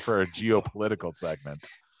we'll put that for a geopolitical segment.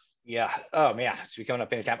 Yeah. Oh man, it's be coming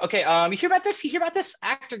up anytime. Okay. You hear about this?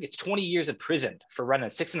 Actor gets 20 years in prison for running a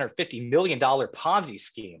 $650 million Ponzi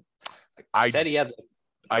scheme. I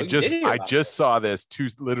just saw this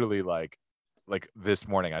literally like this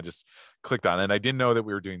morning. I just clicked on it, and I didn't know that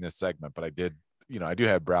we were doing this segment, but I did. I do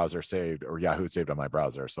have browser saved or Yahoo saved on my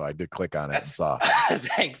browser, so I did click on it and saw.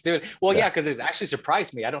 Thanks, dude. Well, yeah, because it's actually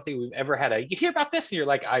surprised me. I don't think we've ever had you hear about this, and you're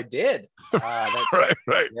like, I did.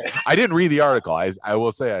 Right. I didn't read the article. I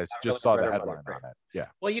will say I just saw the headline on it. Yeah.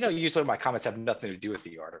 Well, usually my comments have nothing to do with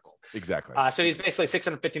the article. Exactly. So he's basically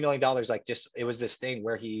 $650 million. Like, it was this thing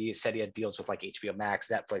where he said he had deals with like HBO Max,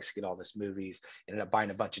 Netflix to get all this movies. Ended up buying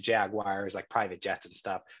a bunch of Jaguars, like private jets and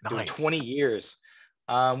stuff. Nice. Doing 20 years.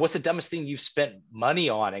 What's the dumbest thing you've spent money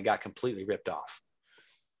on and got completely ripped off?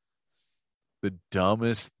 The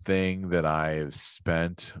dumbest thing that I've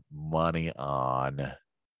spent money on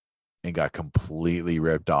and got completely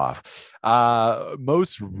ripped off.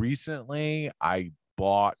 Most recently, I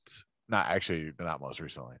bought, not most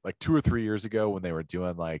recently, like 2 or 3 years ago when they were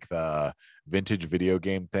doing like the vintage video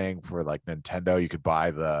game thing for like Nintendo. You could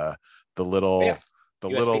buy the little... Yeah. The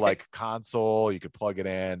USB little like console, you could plug it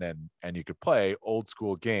in and you could play old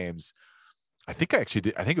school games. I think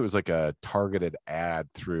it was like a targeted ad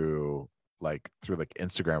through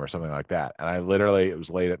Instagram or something like that. And it was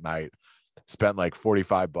late at night, spent like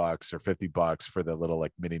 $45 or $50 for the little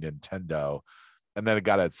like mini Nintendo. And then it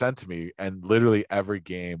got it sent to me, and literally every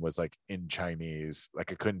game was like in Chinese.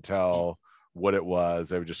 Like I couldn't tell what it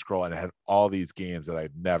was. I would just scroll and it had all these games that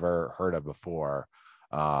I'd never heard of before.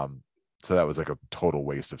 So that was like a total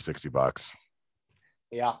waste of $60.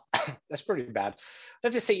 Yeah, that's pretty bad. I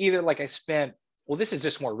have to say either like this is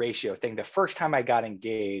just more ratio thing. The first time I got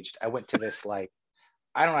engaged, I went to this like,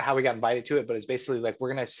 I don't know how we got invited to it, but it's basically like,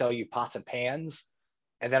 we're going to sell you pots and pans.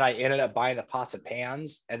 And then I ended up buying the pots and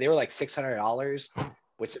pans, and they were like $600,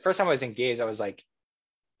 which the first time I was engaged, I was like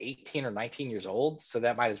 18 or 19 years old. So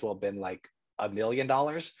that might as well have been like $1 million.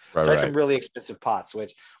 Right, so I had some really expensive pots,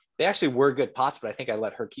 which they actually were good pots, but I think I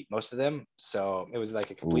let her keep most of them. So it was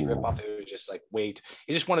like a complete rip-off. It was just like, it's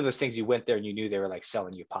just one of those things you went there and you knew they were like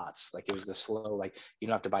selling you pots. Like it was the slow, like, you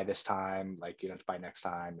don't have to buy this time. Like you don't have to buy next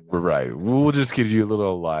time. Right. We'll just give you a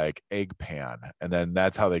little like egg pan. And then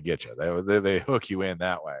that's how they get you. They hook you in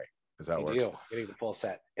that way. Is that works? Getting the full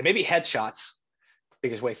set. And maybe headshots.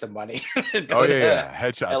 Biggest waste of money.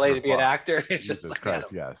 Headshots. LA to be an actor. It's Jesus just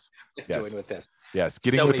Christ. Yes. Doing with this. Yes,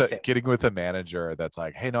 getting with a manager that's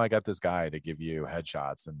like, hey, no, I got this guy to give you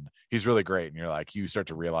headshots, and he's really great. And you're like, you start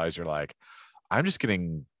to realize you're like, I'm just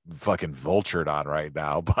getting fucking vultured on right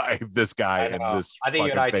now by this guy and this. I think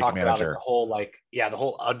you and I talked about the whole the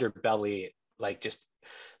whole underbelly, like just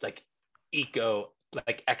like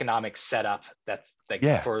economic setup that's like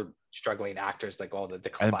for struggling actors, like all the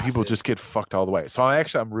classes. And people just get fucked all the way. So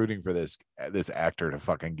I'm rooting for this actor to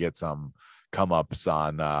fucking get some come ups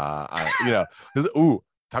on talk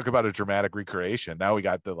about a dramatic recreation. Now we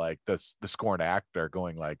got the scorned actor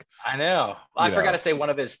going like, I know. I forgot to say one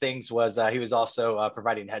of his things was he was also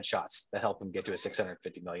providing headshots that help him get to a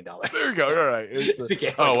 $650 million. There you go. All right.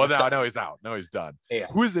 Now he's out. No, he's done. Yeah.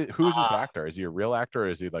 Who is it? Who is this actor? Is he a real actor, or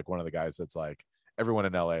is he like one of the guys that's like everyone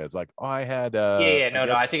in LA is like, oh, I had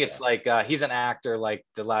I think it's like he's an actor, like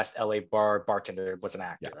the last LA bartender was an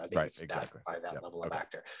actor. I think it's exactly by that level of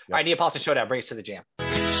actor. All right, Neapolitan Showdown, bring us to the jam.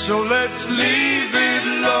 So let's leave it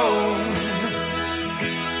alone,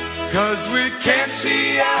 'cause we can't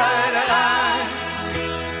see eye to eye.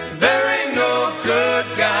 There ain't no good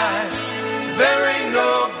guy, there ain't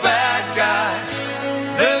no bad guy.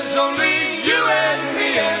 There's only you and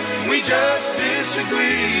me, and we just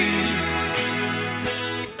disagree.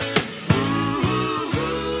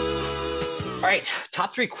 All right,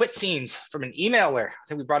 top 3 quit scenes from an emailer. I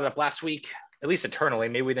think we brought it up last week, at least internally.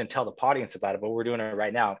 Maybe we didn't tell the audience about it, but we're doing it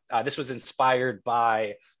right now. This was inspired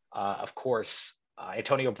by, of course,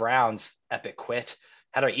 Antonio Brown's epic quit.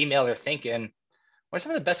 Had our emailer thinking, what are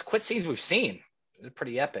some of the best quit scenes we've seen? They're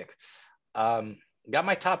pretty epic. Got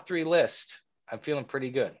my top 3 list. I'm feeling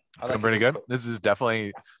pretty good. Feeling pretty good. This is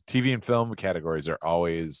definitely TV and film categories are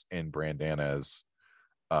always in Brandana's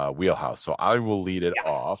wheelhouse. So I will lead it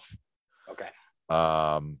off. Okay.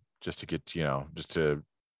 Just to get, just to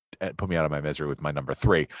put me out of my misery with my number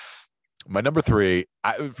 3. My number three,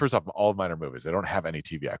 first off, all of mine are movies. I don't have any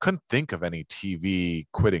TV. I couldn't think of any TV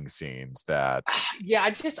quitting scenes that. Yeah,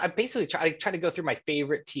 I basically try to go through my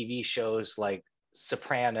favorite TV shows like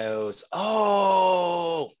Sopranos.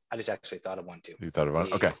 Oh, I just actually thought of one too. You thought of one?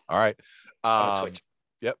 Yeah. Okay. All right. Switch.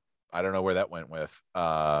 Yep. I don't know where that went with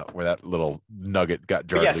where that little nugget got But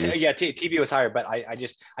jarred yes, loose. yeah, TV was higher, but I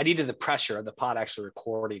needed the pressure of the pod actually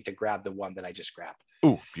recording to grab the one that I just grabbed.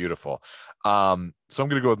 Ooh, beautiful. So I'm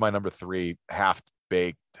gonna go with my number three, Half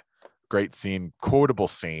Baked. Great scene, quotable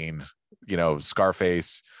scene.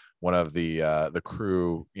 Scarface, one of the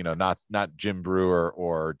crew. Not Jim Brewer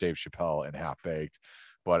or Dave Chappelle in Half Baked,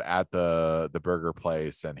 but at the burger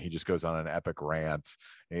place, and he just goes on an epic rant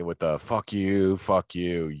with the "fuck you,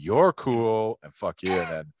 you're cool," and "fuck you," and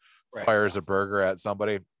then Right. fires a burger at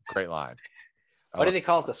somebody. Great line. What do they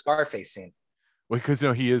call it? The Scarface scene. Well, because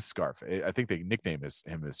he is Scarface. I think they nickname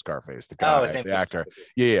him as Scarface, the guy, his name the is actor.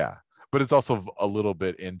 Scarface. Yeah. But it's also a little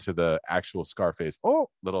bit into the actual Scarface. Oh,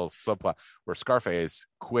 little subplot where Scarface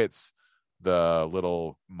quits the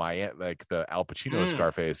little the Al Pacino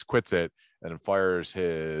Scarface, quits it and then fires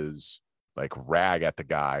his like rag at the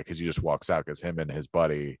guy because he just walks out because him and his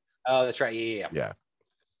buddy. Oh, that's right. Yeah.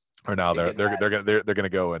 Or now They they're get gonna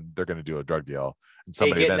go and they're gonna do a drug deal and They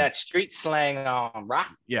somebody getting then that street slang on,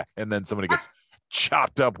 rock. and then somebody gets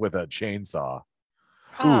chopped up with a chainsaw. Ooh,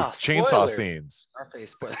 Ah, chainsaw spoilers. scenes.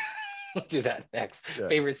 Scarface, spoiler. We'll do that next. Yeah.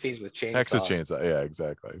 Favorite scenes with chainsaws. Texas Chainsaw. Yeah,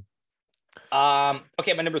 exactly.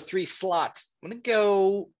 Okay, my number 3 slots. I'm gonna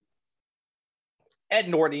go Ed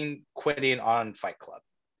Norton quitting on Fight Club.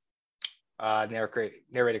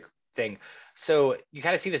 Narrated thing. So you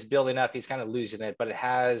kind of see this building up. He's kind of losing it, but it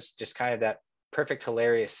has just kind of that perfect,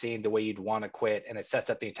 hilarious scene the way you'd want to quit, and it sets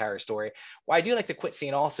up the entire story. Why I do like the quit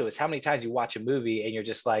scene also is how many times you watch a movie and you're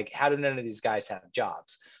just like, how do none of these guys have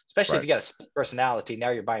jobs? Especially if you got a split personality.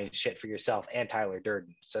 Now you're buying shit for yourself and Tyler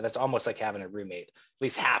Durden. So that's almost like having a roommate, at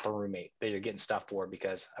least half a roommate that you're getting stuff for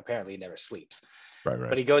because apparently he never sleeps. Right.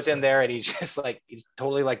 But he goes in there and he's just like, he's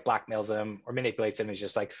totally like blackmails him or manipulates him. He's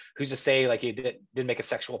just like, who's to say like he didn't make a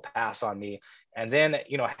sexual pass on me? And then,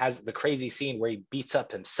 has the crazy scene where he beats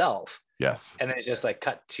up himself. Yes. And then it just like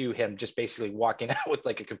cut to him just basically walking out with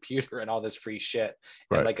like a computer and all this free shit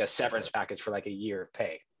and like a severance package for like a year of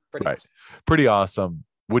pay. Pretty awesome.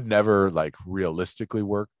 Would never like realistically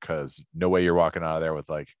work because no way you're walking out of there with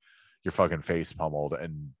like your fucking face pummeled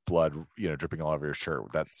and blood, dripping all over your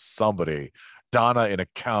shirt. That's somebody. Donna in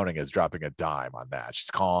accounting is dropping a dime on that.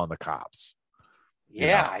 She's calling the cops.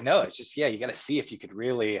 Yeah, I know. It's just, you got to see if you could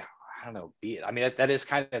really, I don't know, beat. I mean, that is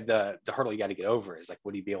kind of the hurdle you got to get over is like,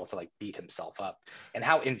 would he be able to like beat himself up? And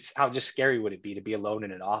how just scary would it be to be alone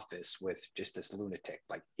in an office with just this lunatic?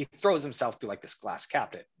 Like he throws himself through like this glass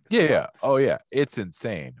cabinet. Yeah. Oh yeah. It's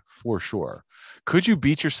insane for sure. Could you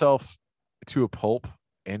beat yourself to a pulp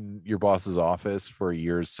in your boss's office for a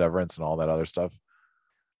year's severance and all that other stuff?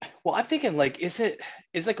 Well, I'm thinking like, is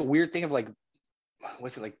like a weird thing of like,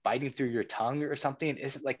 was it like biting through your tongue or something?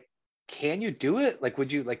 Is it like, can you do it? Like,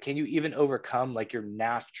 can you even overcome like your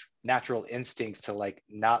natural instincts to like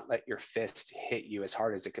not let your fist hit you as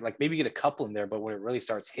hard as it could? Like maybe get a couple in there, but when it really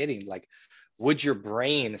starts hitting, like, would your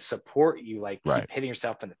brain support you? Like keep hitting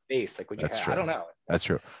yourself in the face? Like, would you? I don't know. That's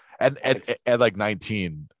true. And at like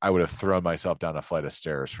 19, I would have thrown myself down a flight of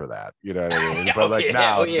stairs for that. You know what I mean? But like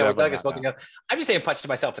now, I'm just saying, punch to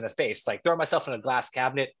myself in the face, like throw myself in a glass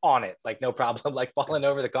cabinet on it, like no problem, like falling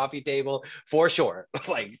over the coffee table for sure,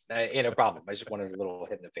 like no problem. I just wanted a little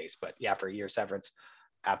hit in the face, but yeah, for a year severance,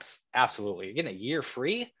 absolutely. You're getting a year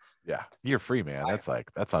free. Yeah, year free, man.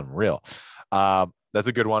 That's unreal. That's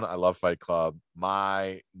a good one. I love Fight Club.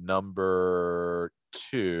 My number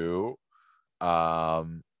 2.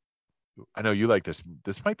 I know you like this.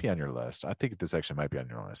 This might be on your list. I think this actually might be on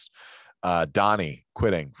your list. Donnie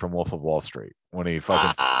quitting from Wolf of Wall Street when he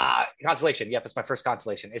fucking Constellation. Yep, it's my first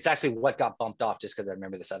Constellation. It's actually what got bumped off just because I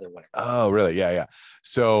remember this other one. Oh, really? Yeah.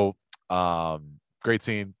 So, great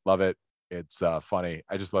scene. Love it. It's funny.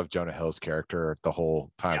 I just love Jonah Hill's character the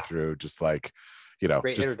whole time through. Just like,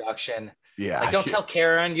 great introduction. Yeah. Like, don't tell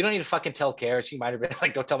Karen. You don't need to fucking tell Karen. She might have been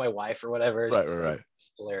like, don't tell my wife or whatever. It's right.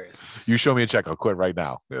 Hilarious. You show me a check, I'll quit right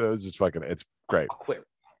now. It was just fucking, it's great. I'll quit.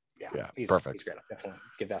 Yeah. He's Perfect. He's great. I'll definitely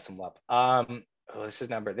give that some love.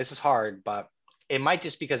 This is hard, but it might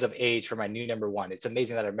just because of age for my new number 1. It's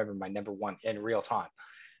amazing that I remember my number 1 in real time.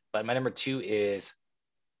 But my number 2 is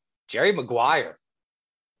Jerry Maguire.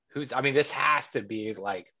 This has to be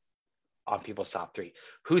like on people's top 3.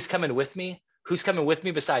 Who's coming with me? Who's coming with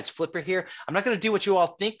me besides Flipper here? I'm not going to do what you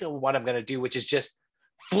all think of what I'm going to do, which is just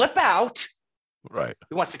flip out. Right.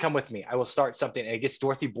 Who wants to come with me? I will start something. And it gets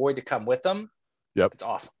Dorothy Boyd to come with them. Yep. It's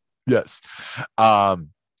awesome. Yes.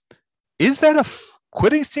 Is that a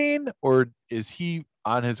quitting scene, or is he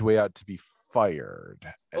on his way out to be fired?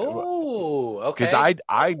 Oh, okay. Because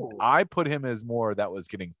Oh. I put him as more that was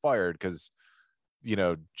getting fired because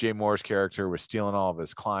Jay Moore's character was stealing all of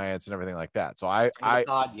his clients and everything like that. So For another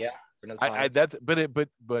pod, yeah. For another pod. that's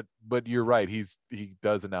but you're right. He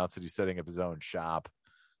does announce that he's setting up his own shop.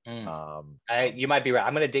 You might be right.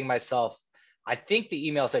 I'm gonna ding myself. I think the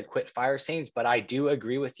email said quit fire scenes, but I do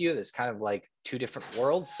agree with you. It's kind of like two different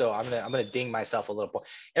worlds. So I'm gonna ding myself a little bit.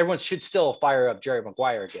 Everyone should still fire up Jerry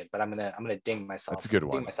Maguire again, but I'm gonna ding myself. That's a good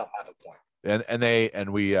one. Ding myself out of a point. And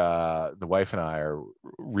we the wife and I are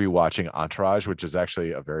rewatching Entourage, which is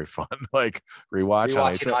actually a very fun like rewatch.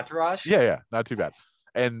 Rewatching Entourage. Yeah, not too bad.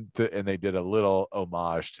 And they did a little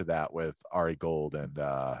homage to that with Ari Gold and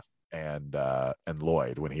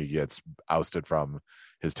Lloyd when he gets ousted from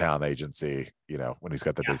his talent agency, when he's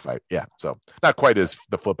got the big fight. Yeah. So not quite as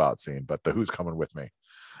the flip out scene, but the Who's Coming With Me.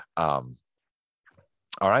 All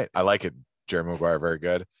right. I like it. Jerry Maguire, very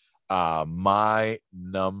good. My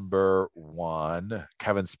number one,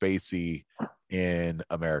 Kevin Spacey in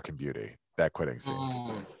American Beauty, that quitting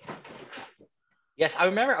scene. Yes, I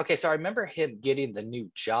remember. Okay, so I remember him getting the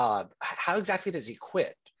new job. How exactly does he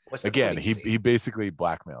quit? Again, he basically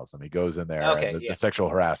blackmails them. He goes in there, and the sexual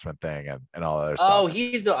harassment thing and all that other stuff. Oh,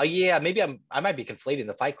 he's the maybe I might be conflating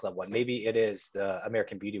the Fight Club one. Maybe it is the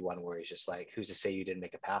American Beauty one where he's just like, "Who's to say you didn't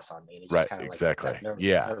make a pass on me?" And he's just kind of exactly. Like,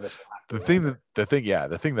 nervous the thing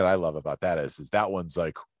that I love about that is that one's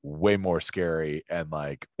like way more scary and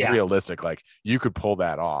like realistic. Like you could pull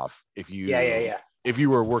that off if you if you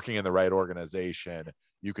were working in the right organization.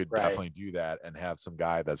 You could definitely do that and have some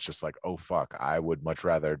guy that's just like, oh, fuck, I would much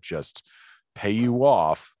rather just pay you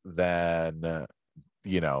off than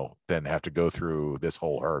have to go through this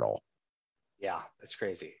whole hurdle. Yeah, that's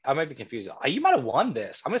crazy. I might be confused. You might have won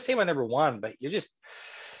this. I'm going to say my number one, but you're just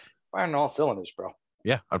firing all cylinders, bro.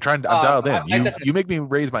 Yeah, I'm dialed in. You make me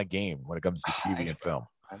raise my game when it comes to TV and film.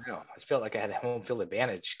 I know. I just felt like I had a home field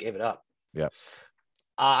advantage. Gave it up. Yeah.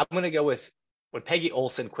 I'm going to go with when Peggy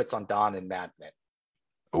Olson quits on Dawn and Mad Men.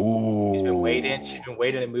 Ooh. She's been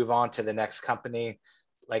waiting to move on to the next company.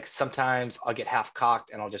 Like sometimes I'll get half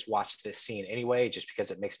cocked and I'll just watch this scene anyway, just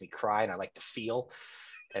because it makes me cry and I like to feel.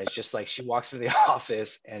 And it's just like she walks into the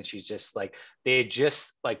office and she's just like, they had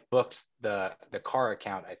just like booked the car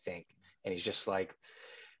account, I think. And he's just like,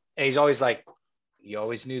 and he's always like, you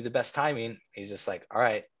always knew the best timing. He's just like, all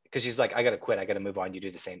right. Because she's like, I got to quit. I got to move on. You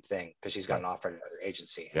do the same thing. Because she's got an offer at another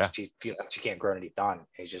agency. And she feels like she can't grow underneath Dawn. And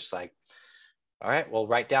he's just like, all right, well,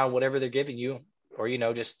 write down whatever they're giving you, or,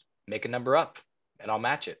 just make a number up and I'll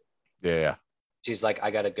match it. Yeah. She's like, I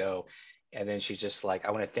got to go. And then she's just like, I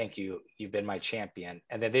want to thank you. You've been my champion.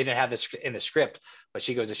 And then they didn't have this in the script, but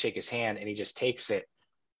she goes to shake his hand and he just takes it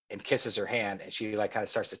and kisses her hand. And she like kind of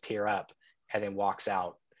starts to tear up and then walks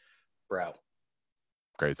out, bro.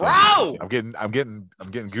 Great. Bro! I'm getting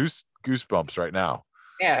goosebumps right now.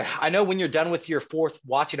 Yeah, I know when you're done with your fourth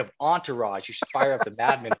watching of Entourage, you should fire up the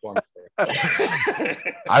Mad Men for me.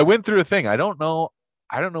 I went through a thing. I don't know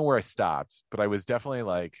where I stopped, but I was definitely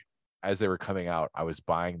like, as they were coming out, I was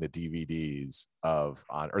buying the DVDs or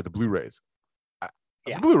the Blu-rays.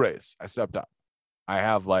 The Blu-rays. I stepped up. I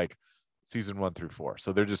have like season 1 through 4,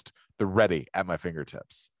 so they're ready at my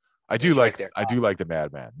fingertips. I do like the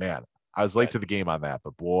Mad Men. Man, I was late to the game on that,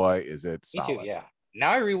 but boy, is it solid. Me too. Yeah.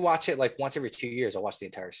 Now I rewatch it like once every 2 years. I'll watch the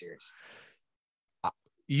entire series.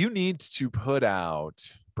 You need to put out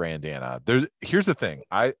Brandana. Here's the thing.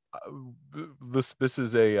 This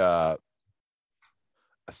is a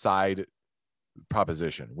side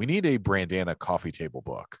proposition. We need a Brandana coffee table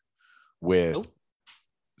book with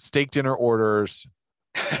steak dinner orders.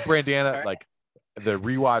 Brandana, right. Like the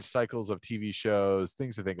rewatch cycles of TV shows,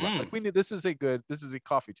 things to think about. Like this is a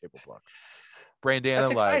coffee table book.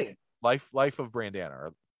 Brandana, like life of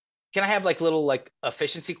Brandana. Can I have like little like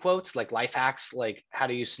efficiency quotes, like life hacks, like how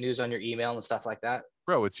do you snooze on your email and stuff like that?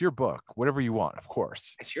 Bro, it's your book. Whatever you want, of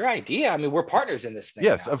course. It's your idea. I mean, we're partners in this thing.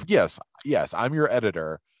 Yes. I'm your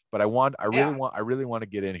editor, but I really want to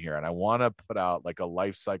get in here and I want to put out like a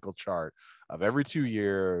life cycle chart of every 2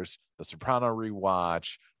 years, the Soprano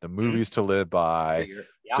rewatch, the movies to live by,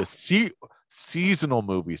 the seasonal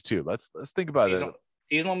movies too. Let's think about it.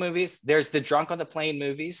 Seasonal movies. There's the Drunk on the Plane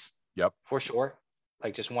movies. Yep. For sure.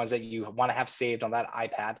 Like just ones that you want to have saved on that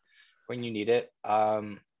iPad when you need it.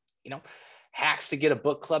 Hacks to get a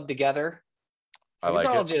book club together. I'm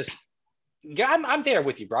there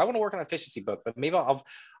with you, bro. I want to work on an efficiency book, but maybe I'm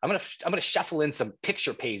gonna shuffle in some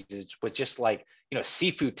picture pages with just like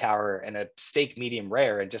seafood tower and a steak medium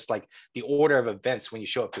rare and just like the order of events when you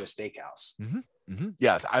show up to a steakhouse.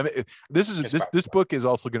 Yes, I mean, this is It's this probably this book is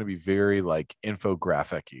also going to be very like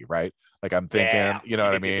infographic-y, right? Like I'm thinking, Yeah. you know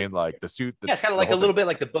what I mean? Like the suit. Yeah, it's kind of the like a whole little thing. bit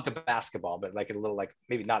like the book of basketball, but like a little like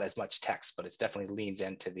maybe not as much text, but it's definitely leans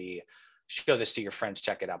into the show this to your friends,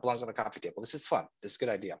 check it out. Belongs on the coffee table. This is fun. This is a good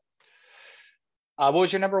idea. What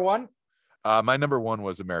was your number one? My number one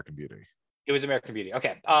was American Beauty. It was American Beauty.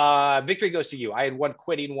 Okay. Victory goes to you. I had one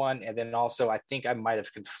quitting one, and then also I think I might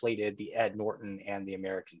have conflated the Ed Norton and the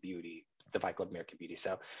American Beauty, the Fight Club American Beauty.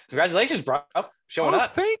 So congratulations, bro. Showing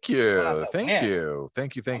up. Thank you. Man. Thank you. All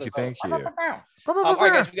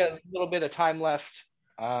right, guys, we got a little bit of time left.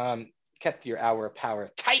 Kept your hour of power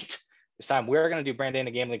tight. This time we're going to do Brandon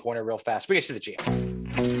and Gambling Corner real fast. Bring us to the jam.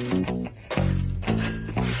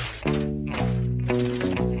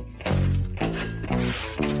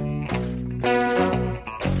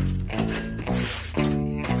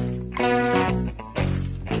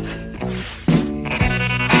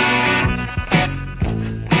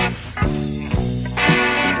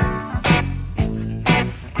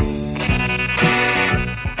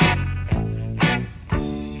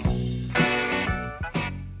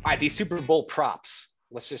 All right, these Super Bowl props.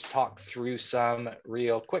 Let's just talk through some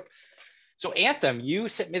real quick. So Anthem, you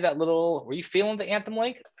sent me that little. Were you feeling the Anthem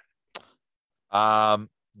link?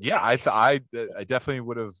 Yeah, I definitely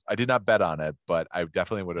would have. I did not bet on it, but I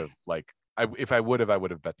definitely would have. Like, if I would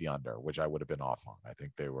have bet the under, which I would have been off on. I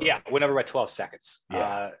think they were. Yeah, went over by 12 seconds.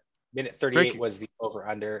 Yeah. Minute 38 Quickie. was the over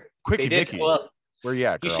under. Quickie They did Mickey. pull up. Where you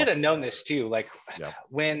at, You girl? should have known this too. Like Yeah.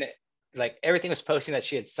 when like everything was posting that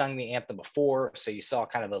she had sung the anthem before, so you saw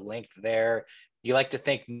kind of a link there. You like to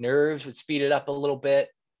think nerves would speed it up a little bit,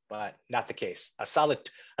 but not the case. A solid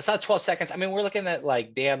 12 seconds. I mean, we're looking at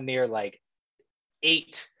like damn near like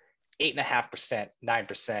 8.5%,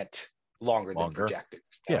 9% longer than projected.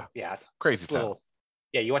 Yeah. Yeah. Crazy It's a little,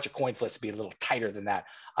 yeah, you want your coin flips to be a little tighter than that.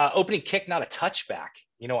 Opening kick, not a touchback.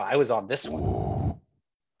 You know, I was on this one.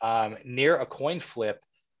 Near a coin flip,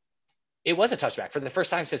 it was a touchback for the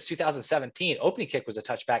first time since 2017. Opening kick was a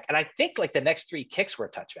touchback, and I think like the next three kicks were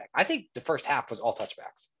a touchback. I think the first half was all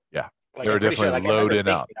touchbacks. Yeah, like, they were definitely I remember loading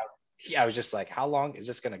thinking, up. I was just like, how long is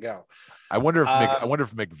this going to go? I wonder if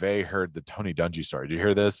McVay heard the Tony Dungy story. Did you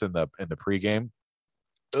hear this in the pregame?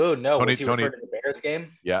 Oh no, Tony, was he referring to the Bears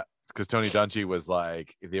game? Yeah, because Tony Dungy was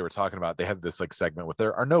like, they were talking about, they had this like segment with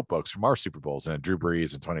our notebooks from our Super Bowls, and Drew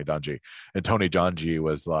Brees and Tony Dungy. And Tony Dungy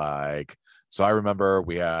was like, so I remember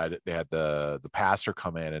they had the pastor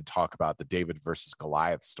come in and talk about the David versus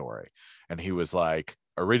Goliath story. And he was like,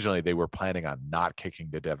 originally they were planning on not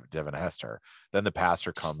kicking to Devin Hester. Then the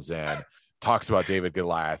pastor comes in, talks about David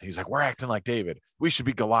Goliath. He's like, we're acting like David. We should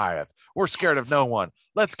be Goliath. We're scared of no one.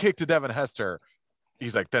 Let's kick to Devin Hester.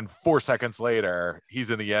 He's like, then 4 seconds later, he's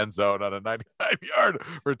in the end zone on a 99-yard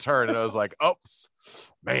return. And I was like, oops,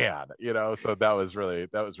 man, you know, so that was really good.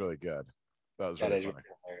 That was really funny.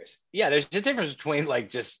 Hilarious. Yeah, there's a difference between like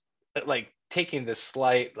just like taking the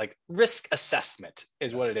slight like risk assessment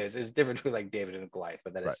is what it is. It's different between like David and Goliath,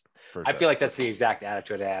 but that is, Sure. I feel like that's the exact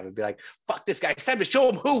attitude I have. It'd be like, fuck this guy. It's time to show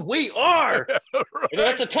him who we are. Right.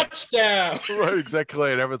 That's a touchdown. Right,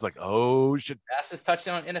 exactly. And everyone's like, oh shit. Fastest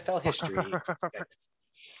touchdown in NFL history.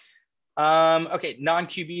 Okay,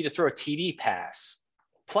 non-QB to throw a TD pass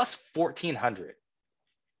plus 1,400.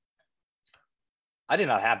 I did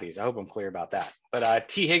not have these. I hope I'm clear about that. But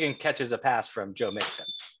T. Higgins catches a pass from Joe Mixon.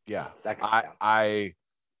 Yeah. That I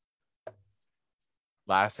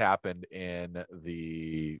last happened in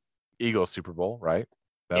the Eagles Super Bowl, right?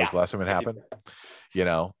 That was the last time it happened. You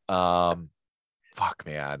know, fuck,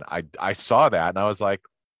 man. I saw that and I was like,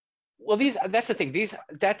 well, that's the thing.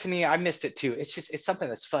 That to me, I missed it too. It's something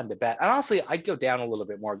that's fun to bet. And honestly, I'd go down a little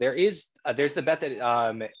bit more. There's the bet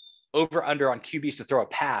that over under on QBs to throw a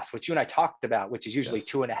pass, which you and I talked about, which is usually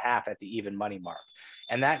 2.5 at the even money mark.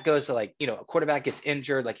 And that goes to like, you know, a quarterback gets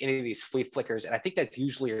injured, like any of these flea flickers. And I think that's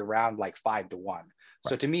usually around like 5 to 1.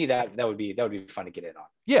 So to me, that would be fun to get in on.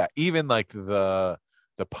 Yeah. Even like the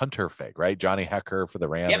punter fake, right? Johnny Hecker for the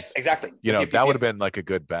Rams. Yep, exactly. You know, that would have been like a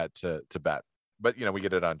good bet to bet. But, you know, we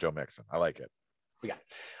get it on Joe Mixon. I like it. We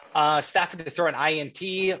got Stafford to throw an INT,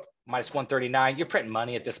 minus 139. You're printing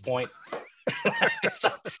money at this point.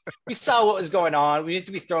 We saw what was going on. We need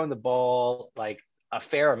to be throwing the ball like a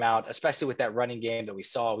fair amount, especially with that running game that we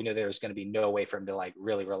saw. We knew there was going to be no way for him to like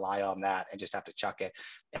really rely on that and just have to chuck it.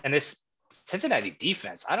 And this Cincinnati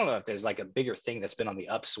defense, I don't know if there's like a bigger thing that's been on the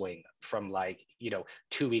upswing from like, you know,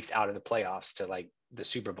 2 weeks out of the playoffs to like the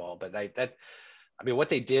Super Bowl. But I mean, what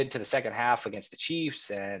they did to the second half against the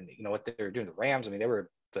Chiefs and, you know, what they were doing to the Rams, I mean,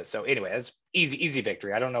 so anyway, that's easy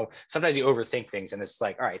victory. I don't know. Sometimes you overthink things and it's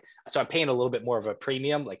like, all right, so I'm paying a little bit more of a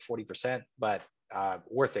premium, like 40%, but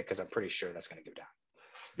worth it because I'm pretty sure that's going to go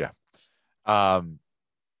down.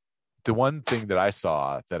 The one thing that I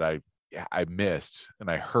saw that I missed and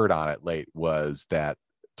I heard on it late was that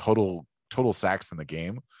total sacks in the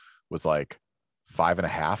game was like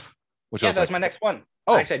 5.5, which that was my next one.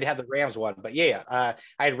 Oh, actually, I did have the Rams one, but I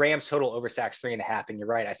had Rams total over sacks 3.5, and you're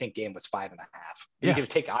right. I think game was 5.5. You could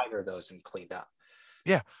take either of those and cleaned up.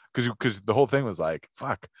 Yeah, because the whole thing was like,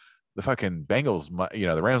 fuck, the fucking Bengals,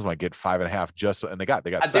 the Rams might get 5.5 just, and they got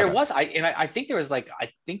 7. I think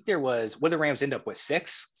there was what the Rams end up with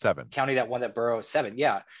 7, counting that one that Burrow 7.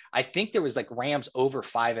 Yeah, I think there was like Rams over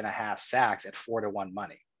 5.5 sacks at 4-1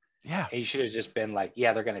 money. Yeah, and you should have just been like,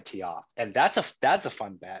 yeah, they're going to tee off, and that's a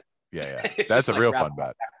fun bet. Yeah, that's a real fun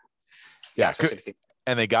bet. Yeah,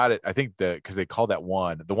 and they got it. I think because they called that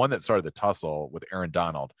one, the one that started the tussle with Aaron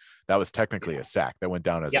Donald, that was technically a sack that went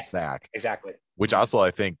down as a sack. Exactly. Which also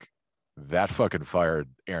I think that fucking fired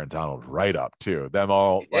Aaron Donald right up too. Them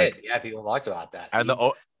all people talked about that. And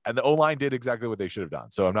the O-line did exactly what they should have done.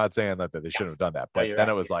 So I'm not saying that they shouldn't have done that, but then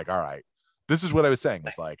it was like, all right, this is what I was saying.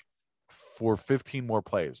 It's like, for 15 more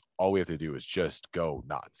plays, all we have to do is just go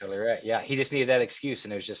nuts. Totally right. Yeah, he just needed that excuse,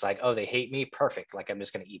 and it was just like, oh, they hate me. Perfect. Like, I'm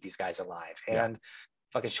just going to eat these guys alive. And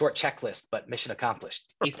fucking short checklist, but mission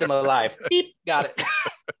accomplished. Eat them alive. Beep. Got it.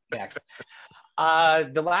 Next.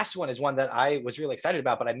 The last one is one that I was really excited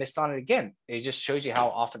about, but I missed on it again. It just shows you how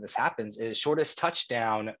often this happens. It is shortest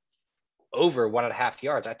touchdown over 1.5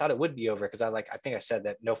 yards. I thought it would be over because I think I said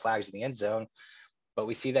that no flags in the end zone, but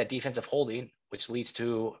we see that defensive holding, which leads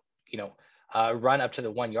to, run up to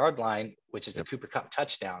the 1 yard line, which is the Cooper Kupp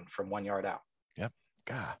touchdown from 1 yard out. Yep.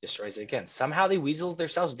 God. Destroys it again. Somehow they weasel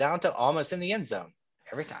themselves down to almost in the end zone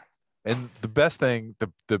every time. And the best thing,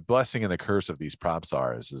 the blessing and the curse of these props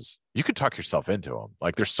is you can talk yourself into them.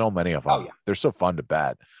 Like, there's so many of them. Oh, yeah. They're so fun to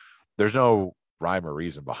bet. There's no rhyme or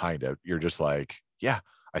reason behind it. You're just like, yeah,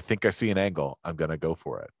 I think I see an angle. I'm going to go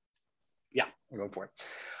for it. Yeah, I'm going for it.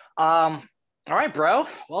 All right, bro.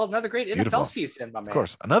 Well, another great NFL season, my man. Of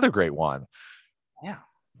course, another great one. Yeah,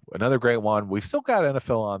 another great one. We've still got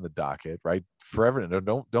NFL on the docket, right? Forever.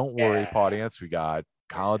 Don't worry, audience. We got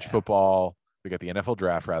college football. We got the NFL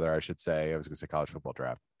draft, rather, I should say. I was going to say college football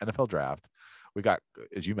draft. NFL draft. We got,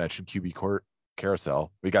 as you mentioned, QB court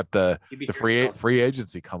carousel. We got the free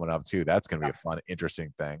agency coming up too. That's going to be a fun,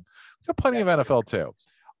 interesting thing. We got plenty of NFL too.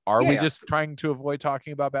 Are we just trying to avoid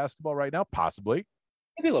talking about basketball right now? Possibly.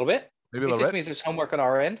 Maybe a little bit. It just means there's homework on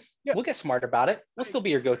our end. Yeah. We'll get smart about it. We'll still be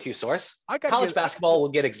your go-to source. College basketball will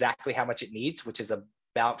get exactly how much it needs, which is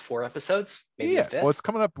about 4 episodes. Maybe well, it's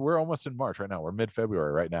coming up. We're almost in March right now. We're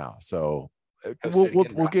mid-February right now. So we'll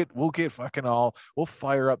get fucking all. We'll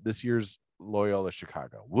fire up this year's Loyola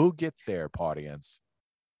Chicago. We'll get there, audience.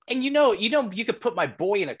 And you could put my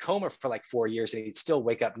boy in a coma for like 4 years and he'd still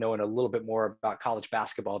wake up knowing a little bit more about college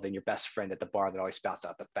basketball than your best friend at the bar that always spouts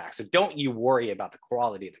out the facts. So don't you worry about the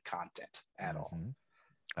quality of the content at all.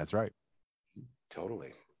 That's right. Totally.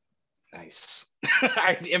 Nice. All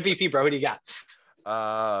right, MVP, bro. What do you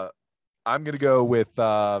got? I'm going to go with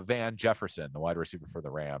Van Jefferson, the wide receiver for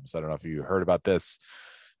the Rams. I don't know if you heard about this.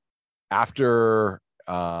 After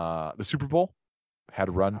the Super Bowl, had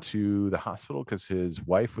to run to the hospital because his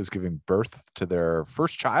wife was giving birth to their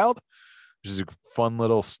first child, which is a fun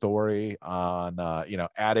little story on,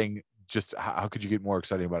 adding just how could you get more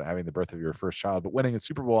excited about having the birth of your first child, but winning a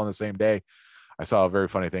Super Bowl on the same day. I saw a very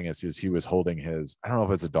funny thing is he was holding his, I don't know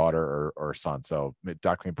if it's a daughter or son. So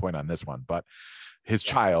dock me point on this one, but his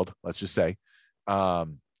child, let's just say,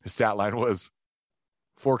 his stat line was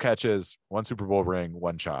 4 catches, 1 Super Bowl ring,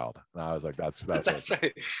 1 child. And I was like, that's right. I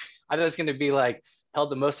thought it was going to be like held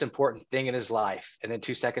the most important thing in his life. And then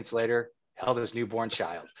 2 seconds later, held his newborn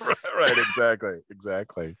child. Right.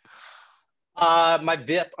 Exactly. My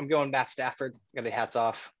VIP, I'm going Matt Stafford. Got the hats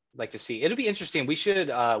off. Like to see. It'll be interesting. We should,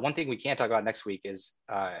 one thing we can't talk about next week is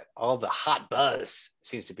all the hot buzz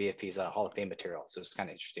seems to be if he's a Hall of Fame material. So it's kind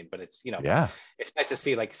of interesting, but it's, it's nice to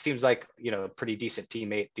see, like, seems like, pretty decent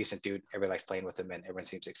teammate, decent dude. Everybody likes playing with him and everyone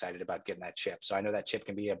seems excited about getting that chip. So I know that chip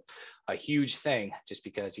can be a huge thing just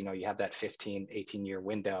because, you have that 15, 18 year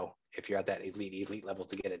window if you're at that elite level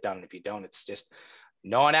to get it done. And if you don't, it's just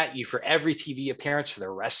gnawing at you for every TV appearance for the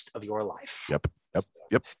rest of your life. Yep. All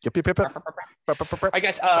right,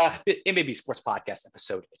 guys. MAB Sports Podcast,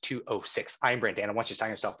 episode 206. I'm Brandon. I want you to sign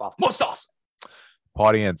yourself off. Most awesome.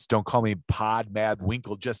 Audience, don't call me Pod Mad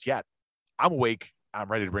Winkle just yet. I'm awake. I'm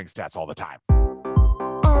ready to bring stats all the time.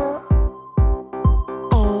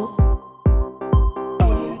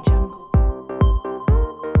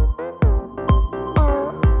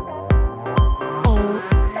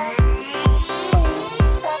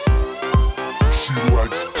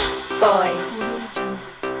 Boys.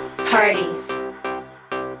 Parties,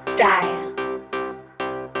 style,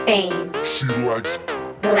 fame, She likes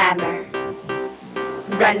glamour,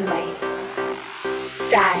 runway,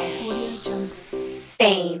 style,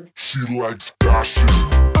 fame, She likes fashion.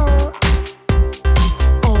 oh,